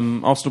got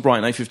Arsenal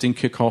Brighton 8:15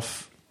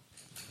 kickoff.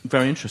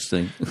 Very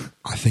interesting.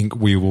 I think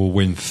we will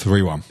win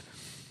 3-1.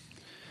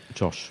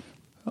 Josh.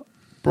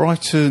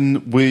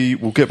 Brighton, we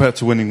will get back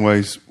to winning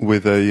ways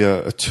with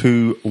a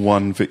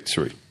 2-1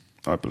 victory,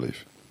 I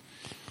believe.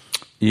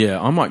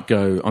 Yeah, I'm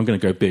going to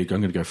go big.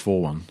 I'm going to go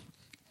 4-1.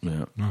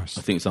 Yeah, nice.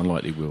 I think it's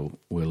unlikely we'll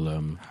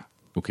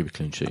keep a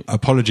clean sheet.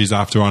 Apologies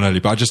after on early,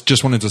 but I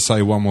just wanted to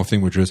say one more thing,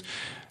 which was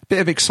a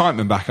bit of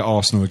excitement back at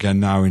Arsenal again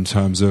now, in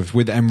terms of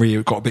with Emery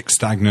it got a bit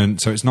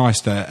stagnant, so it's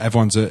nice that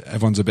everyone's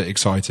a bit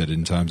excited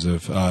in terms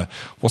of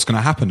what's going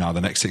to happen now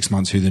the next 6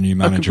 months, who the new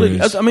manager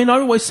is. I mean, I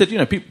always said,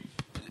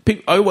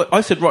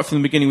 I said right from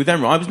the beginning with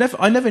Emery,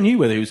 I never knew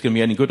whether he was going to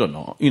be any good or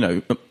not.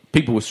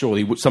 People were sure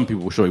some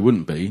people were sure he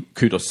wouldn't be.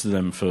 Kudos to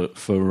them for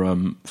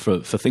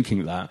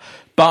thinking that.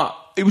 But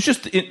it was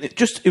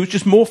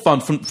just more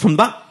fun from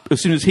that. As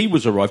soon as he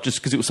was arrived, just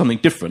because it was something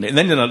different, it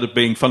then ended up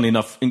being, funnily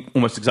enough,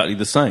 almost exactly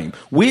the same.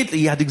 Weirdly,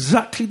 he had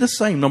exactly the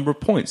same number of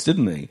points,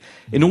 didn't he?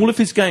 In all of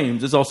his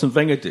games, as Arsene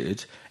Wenger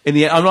did. In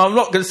the end, I'm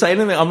not going to say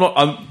anything. I'm not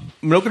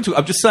going to.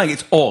 I'm just saying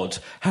it's odd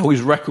how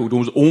his record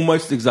was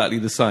almost exactly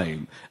the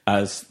same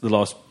as the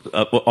last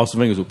Arsene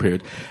Wenger's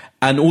period,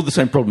 and all the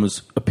same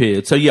problems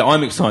appeared. So yeah,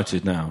 I'm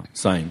excited now.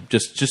 Same,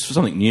 just for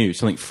something new,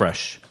 something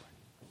fresh.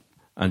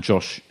 And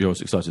Josh, you're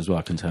as excited as well,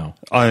 I can tell.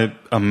 I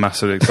am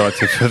massively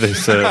excited for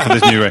this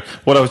new reign.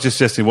 What I was just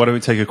suggesting, why don't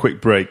we take a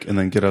quick break and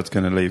then Gillard's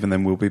going to leave and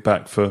then we'll be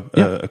back for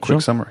a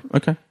quick summary.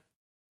 Okay.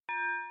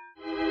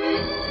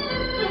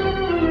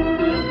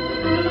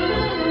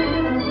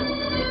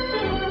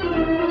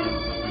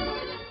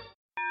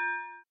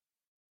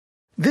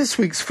 This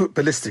week's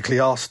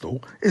Footballistically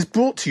Arsenal is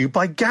brought to you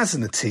by Gaz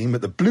and the team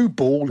at the Blue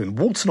Ball in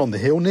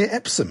Walton-on-the-Hill near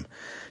Epsom.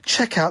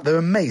 Check out their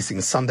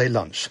amazing Sunday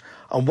lunch,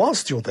 and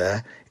whilst you're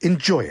there,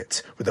 enjoy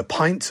it with a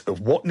pint of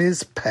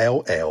Watney's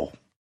Pale Ale.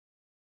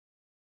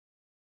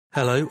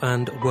 Hello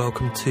and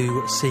welcome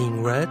to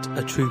Seeing Red,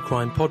 a true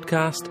crime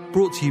podcast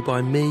brought to you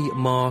by me,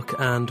 Mark,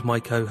 and my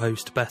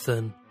co-host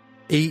Bethan.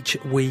 Each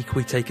week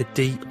we take a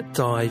deep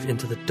dive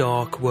into the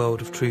dark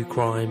world of true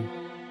crime.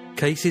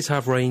 Cases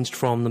have ranged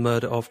from the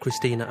murder of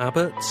Christina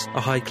Abbott,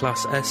 a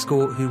high-class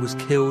escort who was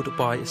killed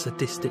by a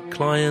sadistic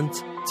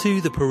client,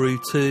 to the Peru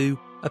 2,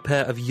 a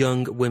pair of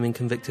young women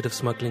convicted of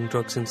smuggling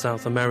drugs in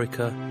South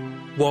America.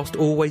 Whilst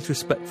always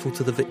respectful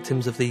to the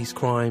victims of these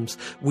crimes,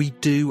 we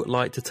do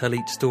like to tell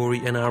each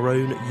story in our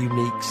own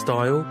unique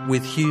style,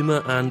 with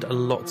humour and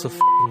lots of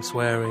f***ing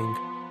swearing.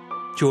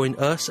 Join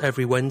us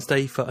every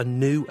Wednesday for a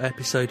new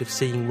episode of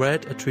Seeing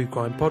Red, a true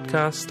crime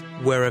podcast,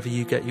 wherever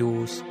you get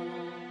yours.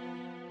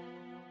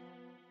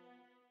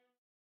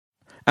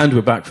 And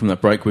we're back from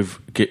that break.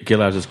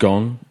 Gilad has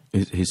gone.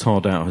 His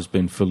hard out has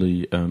been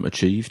fully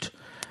achieved.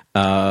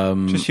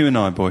 Just you and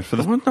I, boy, for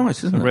the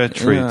nice, isn't it? Rare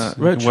treat. Yeah,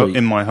 rare treat. Well,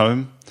 in my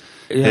home.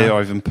 Yeah. Here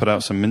I even put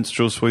out some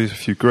minstrels for you, a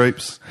few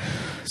grapes.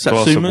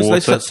 Satsumas? Are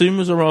they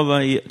satsumas or are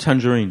they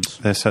tangerines?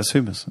 They're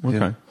satsumas.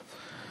 Okay.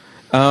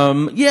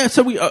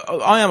 So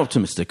I am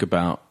optimistic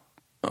about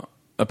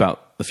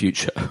the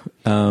future.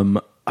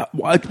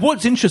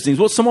 What's interesting is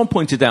what someone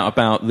pointed out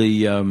about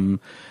the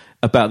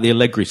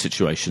Allegri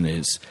situation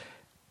is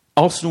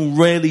Arsenal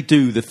rarely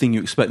do the thing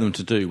you expect them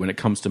to do when it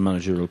comes to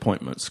managerial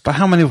appointments. But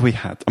how many have we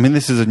had? I mean,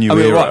 this is a new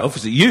era. Right,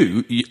 obviously,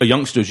 you, a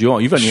youngster as you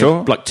are, you've only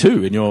had like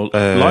 2 in your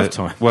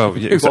lifetime. Well,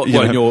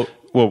 yeah,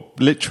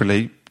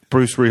 literally,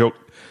 Bruce Rioch,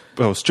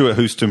 Stuart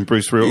Houston,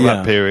 Bruce Rioch,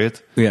 that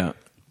period. Yeah.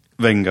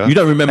 Wenger. You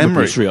don't remember Emery.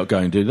 Bruce Rioch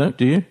going,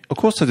 do you? Of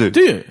course I do.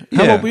 Do you?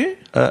 How old were you?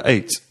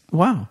 8.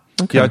 Wow.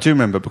 Okay. Yeah, I do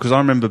remember, because I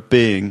remember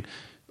being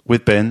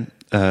with Ben,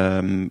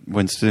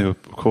 when Stu,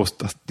 of course,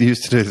 I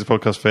used to do this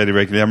podcast fairly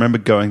regularly. I remember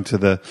going to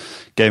the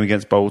game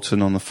against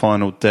Bolton on the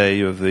final day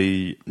of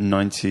the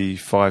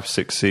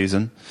 95-6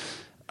 season,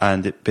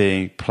 and it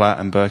being Platt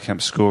and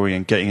Bergkamp scoring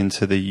and getting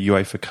into the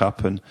UEFA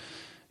Cup, and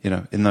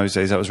in those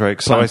days that was very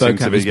exciting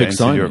to be getting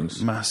to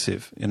Europe.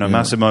 Massive,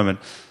 massive moment.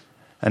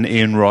 And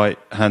Ian Wright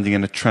handing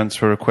in a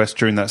transfer request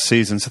during that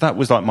season. So that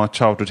was like my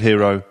childhood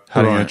hero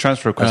handing in a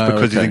transfer request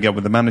because he didn't get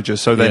with the manager.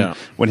 So then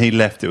when he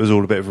left, it was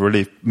all a bit of a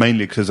relief,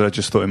 mainly because I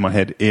just thought in my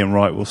head, Ian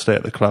Wright will stay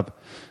at the club.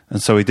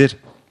 And so he did.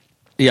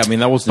 Yeah, I mean,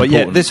 that wasn't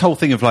important. But this whole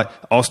thing of like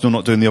Arsenal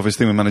not doing the obvious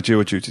thing with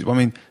managerial duties, I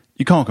mean,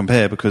 you can't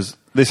compare because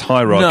this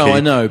hierarchy, no,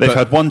 I know, they've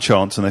had one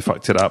chance and they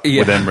fucked it up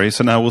with Emery.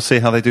 So now we'll see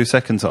how they do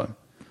second time.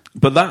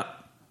 But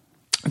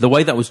the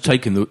way that was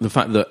taken, the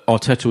fact that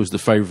Arteta was the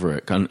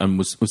favourite and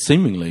was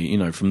seemingly,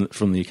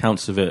 from the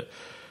accounts of it,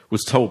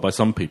 was told by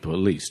some people at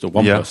least, or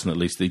one person at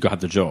least, that he had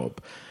the job.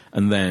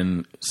 And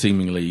then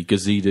seemingly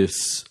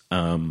Gazidis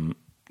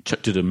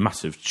did a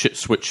massive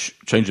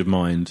change of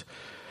mind,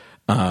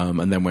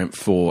 and then went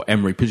for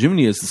Emery,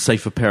 presumably as the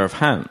safer pair of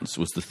hands,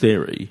 was the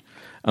theory.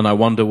 And I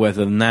wonder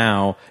whether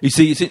now... You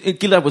see,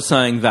 Gilad was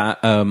saying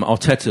that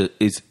Arteta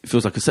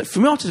feels like for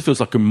me, Arteta feels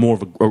like more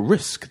of a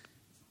risk,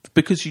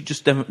 because you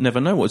just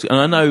never know what's... And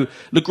I know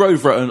Le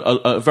Grove wrote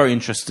a very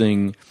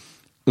interesting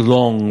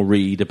long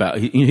read about...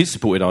 He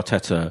supported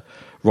Arteta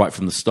right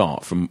from the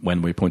start, from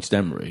when we appointed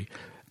Emery.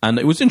 And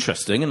it was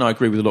interesting, and I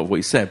agree with a lot of what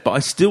he said. But I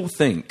still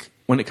think,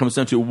 when it comes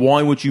down to it,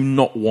 why would you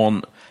not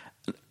want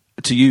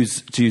to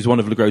use one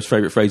of Le Grove's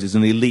favourite phrases,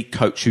 an elite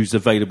coach who's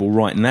available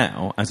right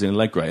now, as in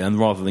Allegri, and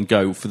rather than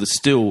go for the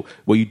still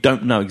where you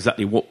don't know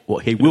exactly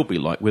what he will be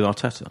like with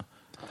Arteta?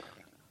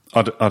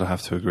 I'd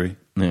have to agree.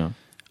 Yeah.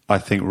 I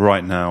think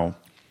right now,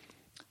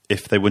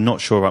 if they were not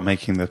sure about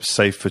making the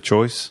safer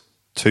choice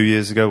 2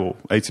 years ago or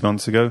 18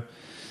 months ago,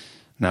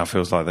 now it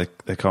feels like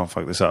they can't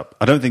fuck this up.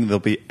 I don't think there'll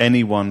be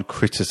anyone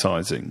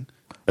criticising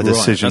a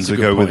decision to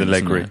go with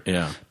Allegri.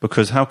 Yeah.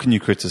 Because how can you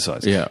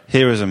criticise? Yeah.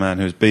 Here is a man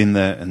who's been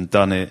there and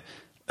done it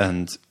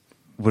and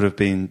would have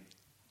been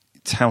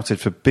touted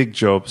for big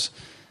jobs.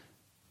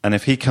 And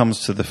if he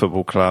comes to the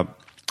football club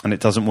and it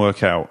doesn't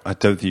work out, I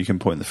don't think you can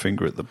point the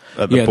finger at the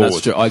board. Yeah,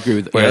 that's true. I agree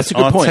with that. Whereas that's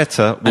a good point.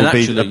 Arteta will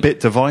be a bit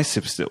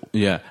divisive still.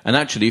 Yeah, and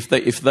actually, if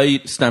they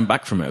stand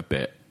back from it a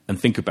bit and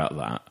think about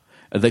that,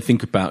 they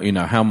think about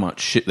how much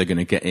shit they're going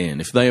to get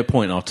in. If they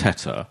appoint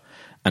Arteta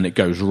and it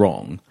goes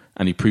wrong,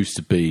 and he proves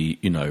to be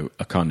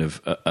a kind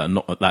of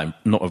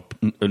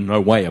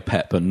no way a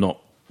Pep, and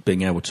not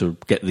being able to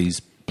get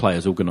these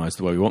players organised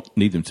the way we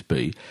need them to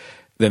be,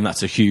 then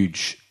that's a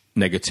huge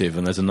negative,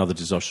 and there's another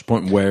disastrous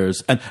point.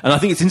 Whereas, and I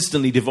think it's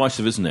instantly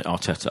divisive, isn't it,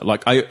 Arteta?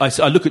 Like,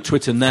 I look at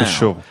Twitter now, for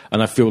sure,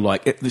 and I feel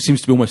like it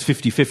seems to be almost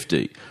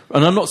 50-50.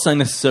 And I'm not saying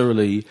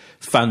necessarily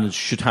fans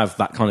should have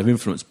that kind of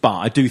influence, but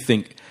I do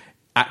think,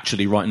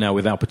 actually, right now,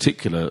 with our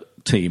particular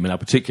team and our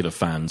particular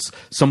fans,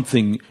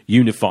 something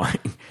unifying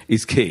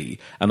is key.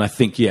 And I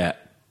think,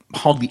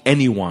 hardly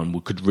anyone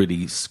could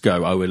really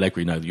go, "Oh,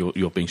 Allegri, no,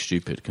 you're being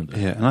stupid."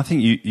 Yeah, and I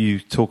think you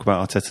talk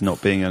about Arteta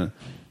not being an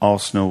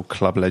Arsenal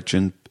club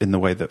legend in the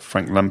way that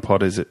Frank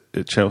Lampard is at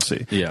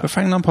Chelsea. Yeah. But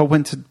Frank Lampard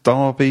went to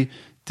Derby,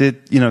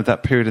 did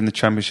that period in the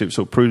Championship,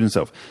 sort of proved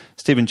himself.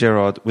 Steven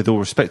Gerrard, with all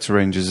respect to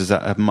Rangers, is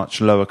at a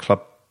much lower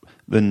club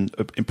than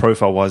in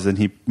profile-wise than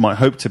he might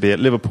hope to be at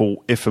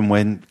Liverpool if and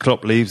when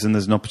Klopp leaves and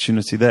there's an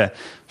opportunity there.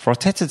 For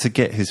Arteta to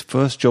get his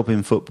first job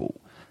in football,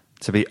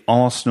 to be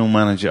Arsenal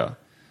manager,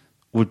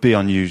 would be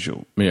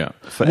unusual. Yeah.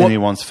 For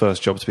anyone's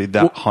first job to be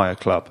that high a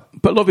club.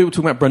 But a lot of people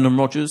talk about Brendan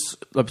Rodgers,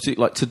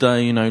 like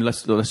today,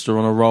 Leicester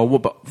on a roll.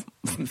 But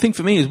the thing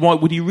for me is, why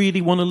would you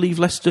really want to leave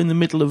Leicester in the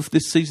middle of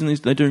this season?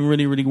 They're doing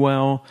really, really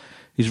well.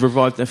 He's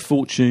revived their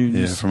fortunes.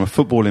 Yeah, from a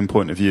footballing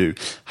point of view,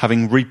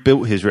 having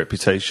rebuilt his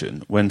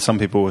reputation when some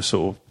people were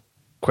sort of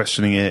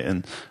questioning it,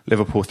 and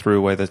Liverpool threw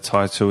away the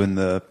title in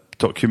the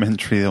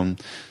documentary on,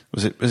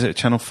 was it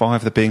Channel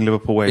 5, the Being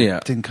Liverpool, where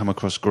it didn't come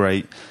across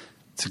great.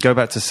 To go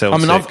back to Celtic.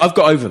 I mean, I've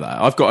got over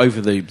that. I've got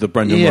over the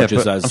Brendan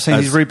Rodgers as I'm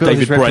saying he's rebuilt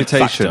David his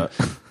reputation.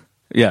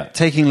 Yeah.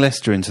 Taking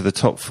Leicester into the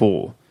top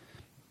 4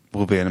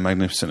 will be a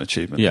magnificent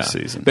achievement this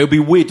season. But it would be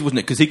weird, wouldn't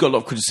it? Because he got a lot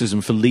of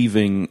criticism for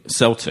leaving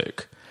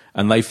Celtic,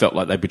 and they felt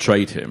like they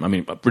betrayed him. I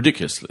mean,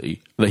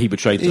 ridiculously, that he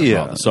betrayed them,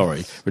 rather.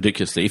 Sorry,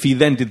 ridiculously. If he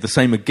then did the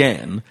same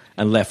again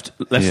and left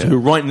Leicester, who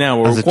right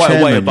now are quite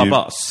a way above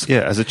us.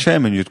 Yeah, as a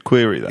chairman, you'd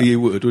query that. You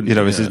would, wouldn't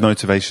you? Is his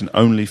motivation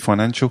only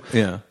financial?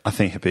 Yeah. I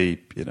think it'd be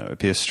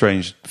a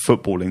strange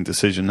footballing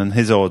decision, and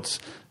his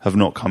odds have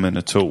not come in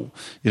at all.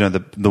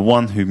 The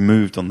one who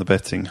moved on the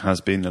betting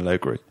has been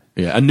Allegri.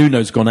 Yeah, and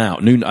Nuno's gone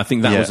out. I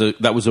think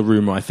that was a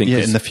rumour. I think. Yeah,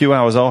 in the few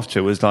hours after,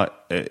 it was like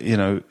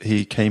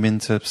he came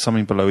into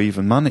something below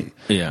even money.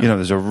 Yeah,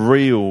 there's a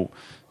real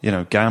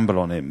gamble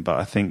on him, but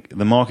I think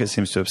the market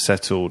seems to have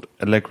settled.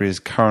 Allegri is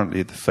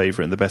currently the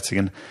favourite in the betting,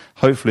 and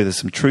hopefully there's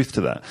some truth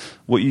to that.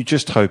 What you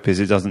just hope is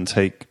it doesn't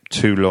take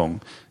too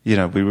long.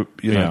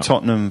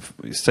 Tottenham,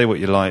 say what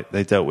you like,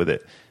 they dealt with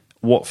it.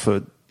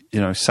 Watford,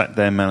 sacked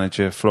their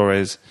manager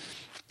Flores.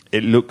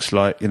 It looks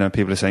like,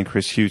 people are saying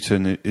Chris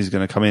Hughton is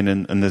going to come in,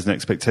 and there's an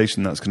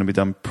expectation that's going to be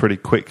done pretty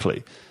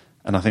quickly.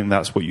 And I think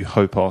that's what you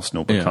hope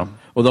Arsenal become. Yeah.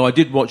 Although I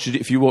did watch it,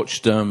 if you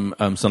watched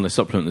Sunday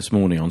Supplement this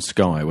morning on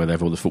Sky, where they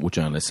have all the football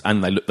journalists,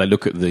 and they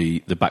look at the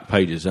back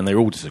pages, and they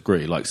all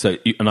disagree.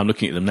 And I'm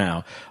looking at them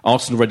now.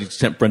 Arsenal ready to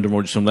tempt Brendan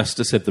Rodgers from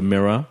Leicester, said the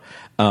Mirror.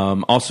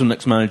 Arsenal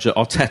next manager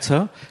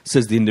Arteta,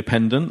 says the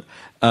Independent.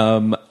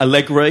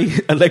 Allegri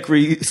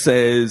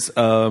says,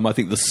 I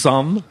think the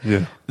Sun.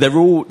 Yeah.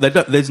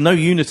 There's no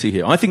unity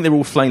here. I think they're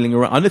all flailing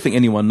around. I don't think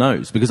anyone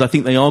knows, because I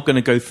think they are going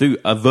to go through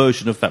a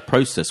version of that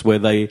process where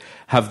they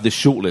have this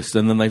shortlist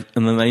and then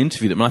they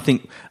interview them.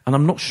 And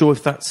I'm not sure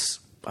if I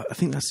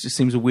think that just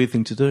seems a weird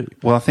thing to do.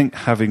 Well, I think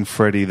having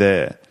Freddie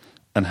there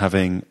and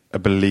having a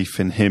belief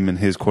in him and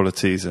his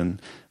qualities,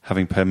 and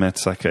having Per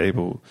Mertesacker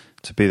able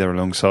to be there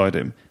alongside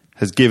him,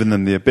 has given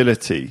them the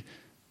ability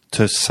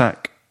to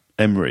sack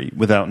Emery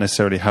without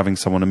necessarily having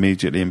someone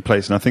immediately in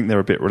place. And I think they're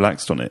a bit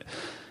relaxed on it.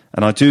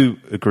 And I do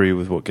agree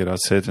with what Gidad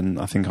said, and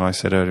I think I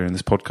said earlier in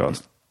this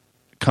podcast.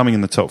 Coming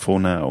in the top 4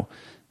 now,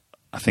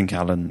 I think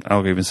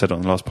Alga even said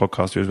on the last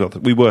podcast here as well,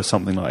 that we were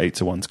something like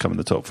 8-1 to come in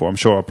the top 4. I'm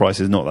sure our price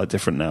is not that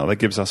different now. That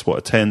gives us, a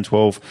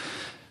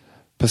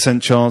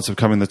 10-12% chance of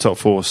coming in the top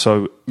 4.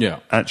 So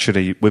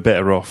actually, we're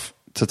better off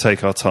to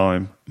take our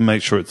time,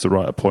 make sure it's the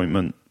right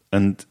appointment,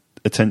 and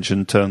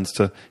attention turns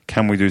to,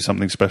 can we do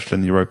something special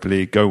in the Europa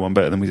League, go one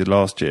better than we did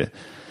last year,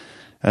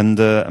 and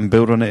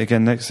build on it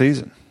again next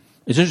season.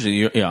 It's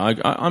interesting. Yeah,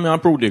 I mean, I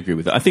broadly agree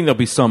with that. I think there'll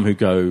be some who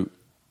go,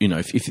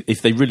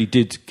 if they really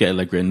did get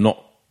Allegri and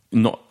not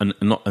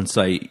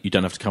say you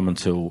don't have to come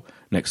until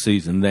next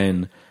season,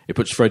 then it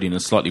puts Freddie in a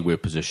slightly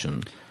weird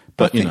position.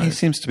 But I think he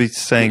seems to be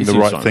saying the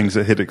right things,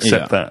 that he'd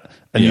accept that,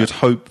 and you'd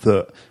hope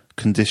that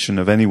condition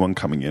of anyone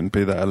coming in,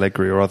 be that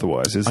Allegri or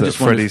otherwise, is that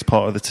Freddie's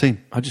part of the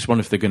team. I just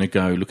wonder if they're going to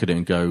go look at it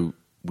and go,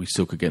 we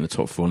still could get in the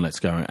top 4 and let's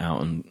go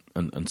out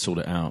and sort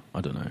it out.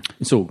 I don't know.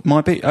 It's all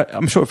might be.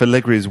 I'm sure if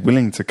Allegri is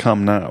willing to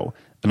come now,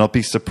 and I'd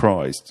be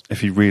surprised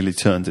if he really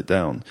turned it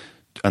down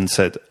and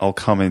said, I'll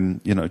come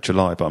in,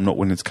 July, but I'm not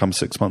willing to come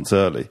 6 months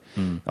early.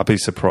 I'd be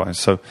surprised.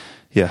 So,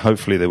 yeah,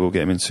 hopefully they will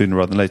get him in sooner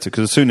rather than later,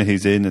 because the sooner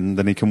he's in, and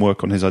then he can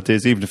work on his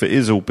ideas, even if it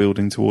is all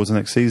building towards the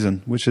next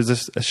season, which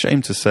is a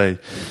shame to say,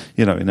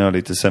 in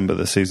early December,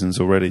 the season's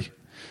already,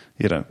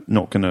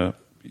 not going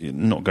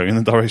in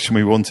the direction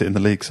we want it in the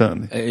league,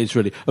 certainly. It's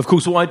really... Of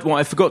course, what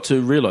I forgot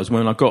to realise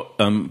when I got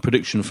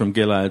prediction from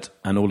Gilad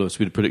and all of us,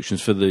 we did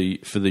predictions for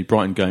the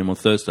Brighton game on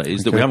Thursday,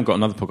 is that we haven't got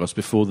another podcast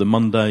before the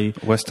Monday,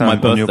 West Ham, my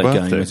birthday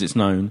game, as it's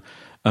known.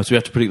 So we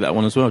have to predict that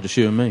one as well, just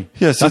you and me.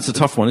 Yes, that's a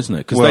tough one, isn't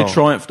it? Because they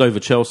triumphed over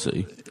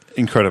Chelsea.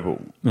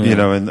 Incredible.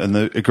 And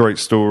a great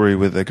story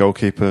with their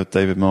goalkeeper,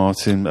 David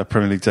Martin, a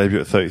Premier League debut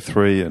at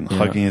 33 and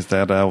hugging his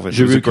dad, Alvin. It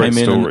was a great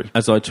story. And,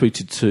 as I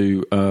tweeted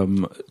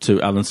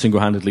to Alan,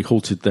 single-handedly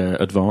halted their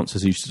advance,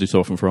 as he used to do so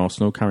often for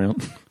Arsenal. Carry on.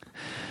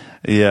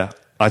 Yeah.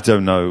 I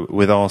don't know.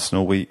 With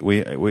Arsenal,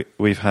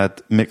 we've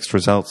had mixed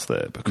results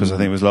there, because I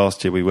think it was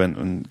last year we went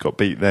and got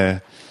beat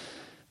there.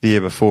 The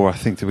year before, I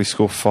think, did we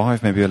score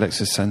 5? Maybe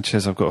Alexis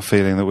Sanchez. I've got a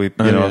feeling that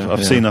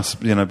I've seen us,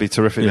 be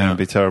terrific there and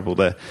be terrible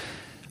there.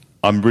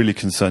 I'm really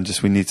concerned.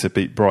 Just we need to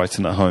beat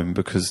Brighton at home,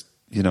 because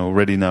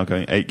already now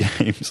going 8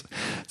 games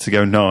to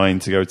go 9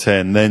 to go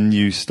 10. Then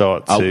you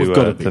start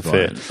to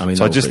fear. I mean,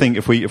 so I just think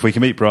if we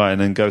can beat Brighton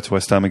and go to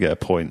West Ham and get a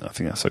point, I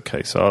think that's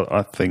okay. So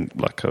I think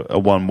like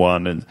a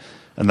 1-1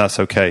 and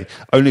that's okay.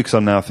 Only because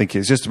I'm now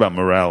thinking it's just about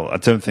morale. I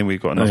don't think we've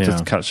got enough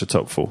to catch the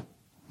top 4.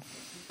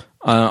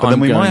 But then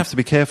we might have to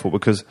be careful,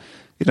 because,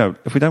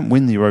 if we don't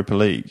win the Europa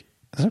League,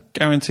 there's no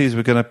guarantees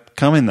we're going to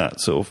come in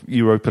that sort of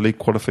Europa League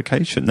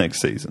qualification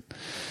next season.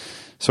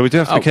 So we do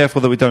have to be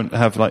careful that we don't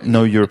have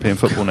no European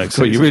football next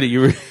season. You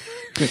really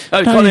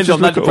I can't end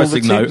on that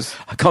depressing note.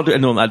 I can't do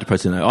it on that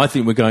depressing note. I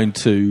think we're going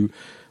to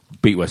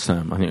beat West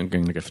Ham. I think I'm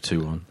going to go for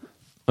 2-1.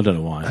 I don't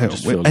know why. I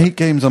just feel 8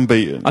 games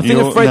unbeaten. I think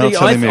You're Freddie. now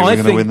telling me we're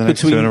going to win the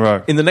next 2 in a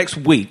row. In the next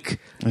week,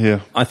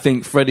 I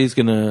think Freddie's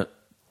going to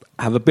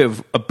have a bit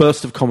of a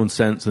burst of common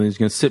sense, and he's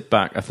going to sit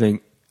back. I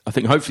think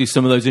hopefully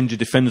some of those injured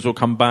defenders will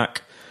come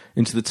back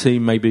into the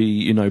team.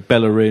 Maybe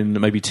Bellerin,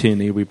 maybe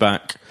Tierney will be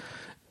back.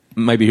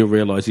 Maybe he'll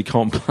realise he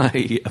can't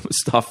play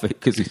Mustafi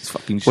because he's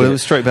fucking shit. Well, it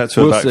was straight back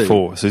to a back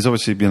four. So he's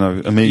obviously,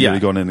 immediately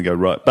gone in and go,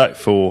 right, back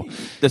four.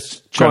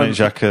 Granit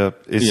Xhaka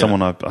is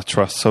someone I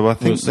trust. So I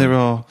think there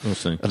are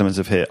elements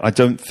of here. I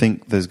don't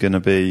think there's going to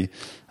be,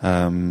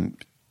 so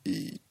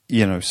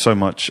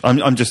much.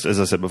 I'm just, as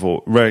I said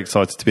before, very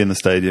excited to be in the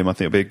stadium. I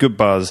think it'll be a good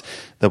buzz.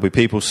 There'll be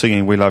people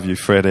singing "We Love You,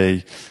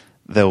 Freddie."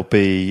 There'll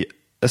be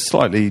a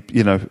slightly,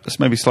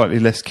 maybe slightly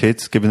less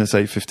kids, given it's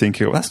 8:15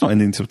 kick. That's not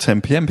ending until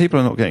 10 p.m. People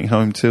are not getting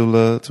home till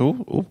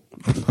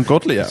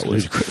ungodly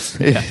hours.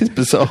 It's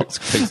bizarre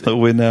that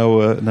we're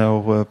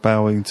now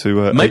bowing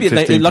to. Maybe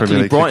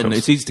luckily Brighton.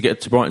 It's easy to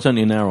get to Brighton. It's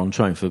only an hour on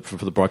train for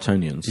the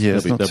Brightonians. Yeah,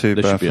 it's not too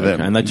bad for them.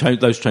 And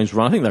those trains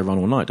run. I think they run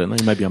all night, don't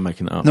they? Maybe I'm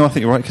making that up. No, I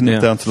think you're right. Can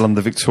nip down to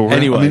London Victoria.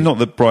 Anyway, I mean, not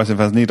that Brighton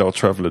fans need our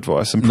travel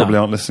advice and probably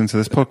aren't listening to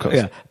this podcast.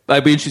 Yeah,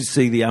 I'd be interested to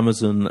see the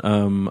Amazon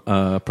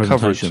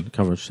presentation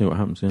coverage. See what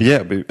happens.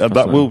 Yeah,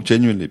 that will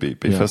genuinely be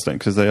fascinating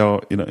because they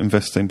are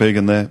investing big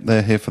and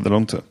they're here for the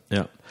long term.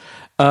 Yeah.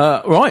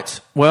 Right.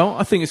 Well,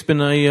 I think it's been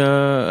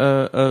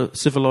a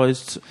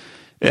civilised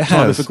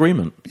time of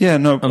agreement. Yeah,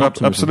 no,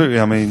 absolutely.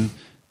 I mean,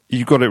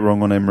 you got it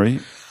wrong on Emery.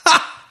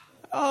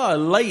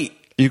 Late.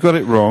 You got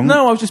it wrong.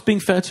 No, I was just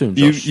being fair to him,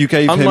 Josh. You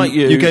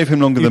gave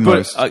him longer than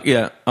most.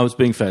 I was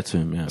being fair to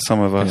him, yeah. Some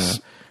of us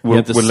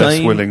were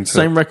less willing to.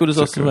 Same record as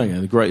Arsene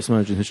Wenger, the greatest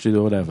manager in history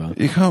or whatever.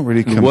 You can't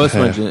really compare. The worst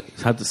manager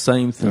had the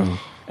same thing.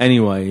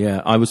 Anyway,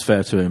 I was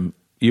fair to him.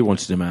 You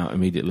wanted him out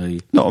immediately.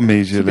 Not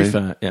immediately. To be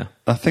fair, yeah.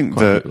 I think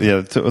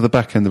the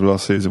back end of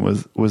last season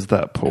was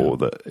that poor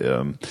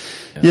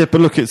that.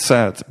 But look, it's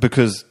sad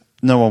because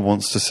no one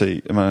wants to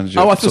see a manager.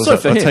 I feel sorry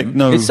for him.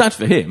 It's sad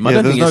for him. I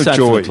don't think it's sad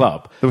for the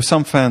club. There were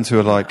some fans who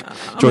were like,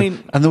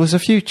 and there was a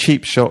few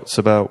cheap shots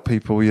about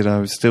people,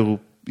 still,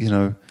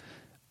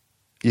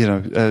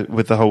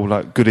 with the whole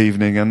good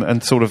evening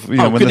and sort of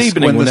when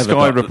the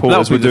Sky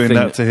reporters were doing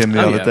that to him the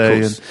other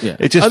day, and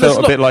it just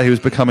felt a bit like he was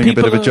becoming a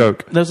bit of a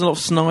joke. There's a lot of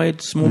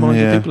snide,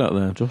 small-minded people out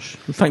there, Josh.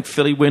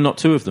 Thankfully, we're not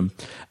two of them.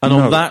 And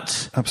on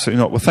that, absolutely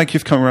not. Well, thank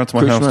you for coming around to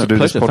my house to do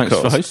this podcast. Thanks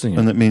for hosting it.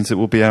 And it means it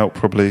will be out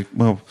probably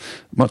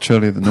much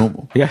earlier than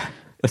normal. Yeah,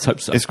 let's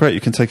hope so. It's great.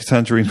 You can take a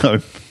tangerine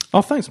home.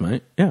 Oh, thanks,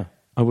 mate. Yeah,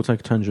 I will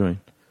take a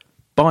tangerine.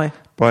 Bye.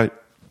 Bye.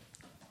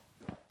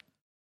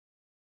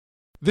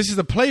 This is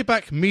a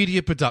Playback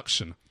Media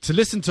production. To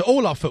listen to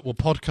all our football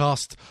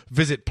podcasts,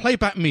 visit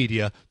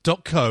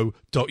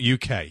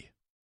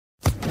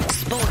playbackmedia.co.uk.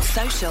 Sports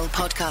Social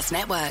Podcast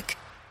Network.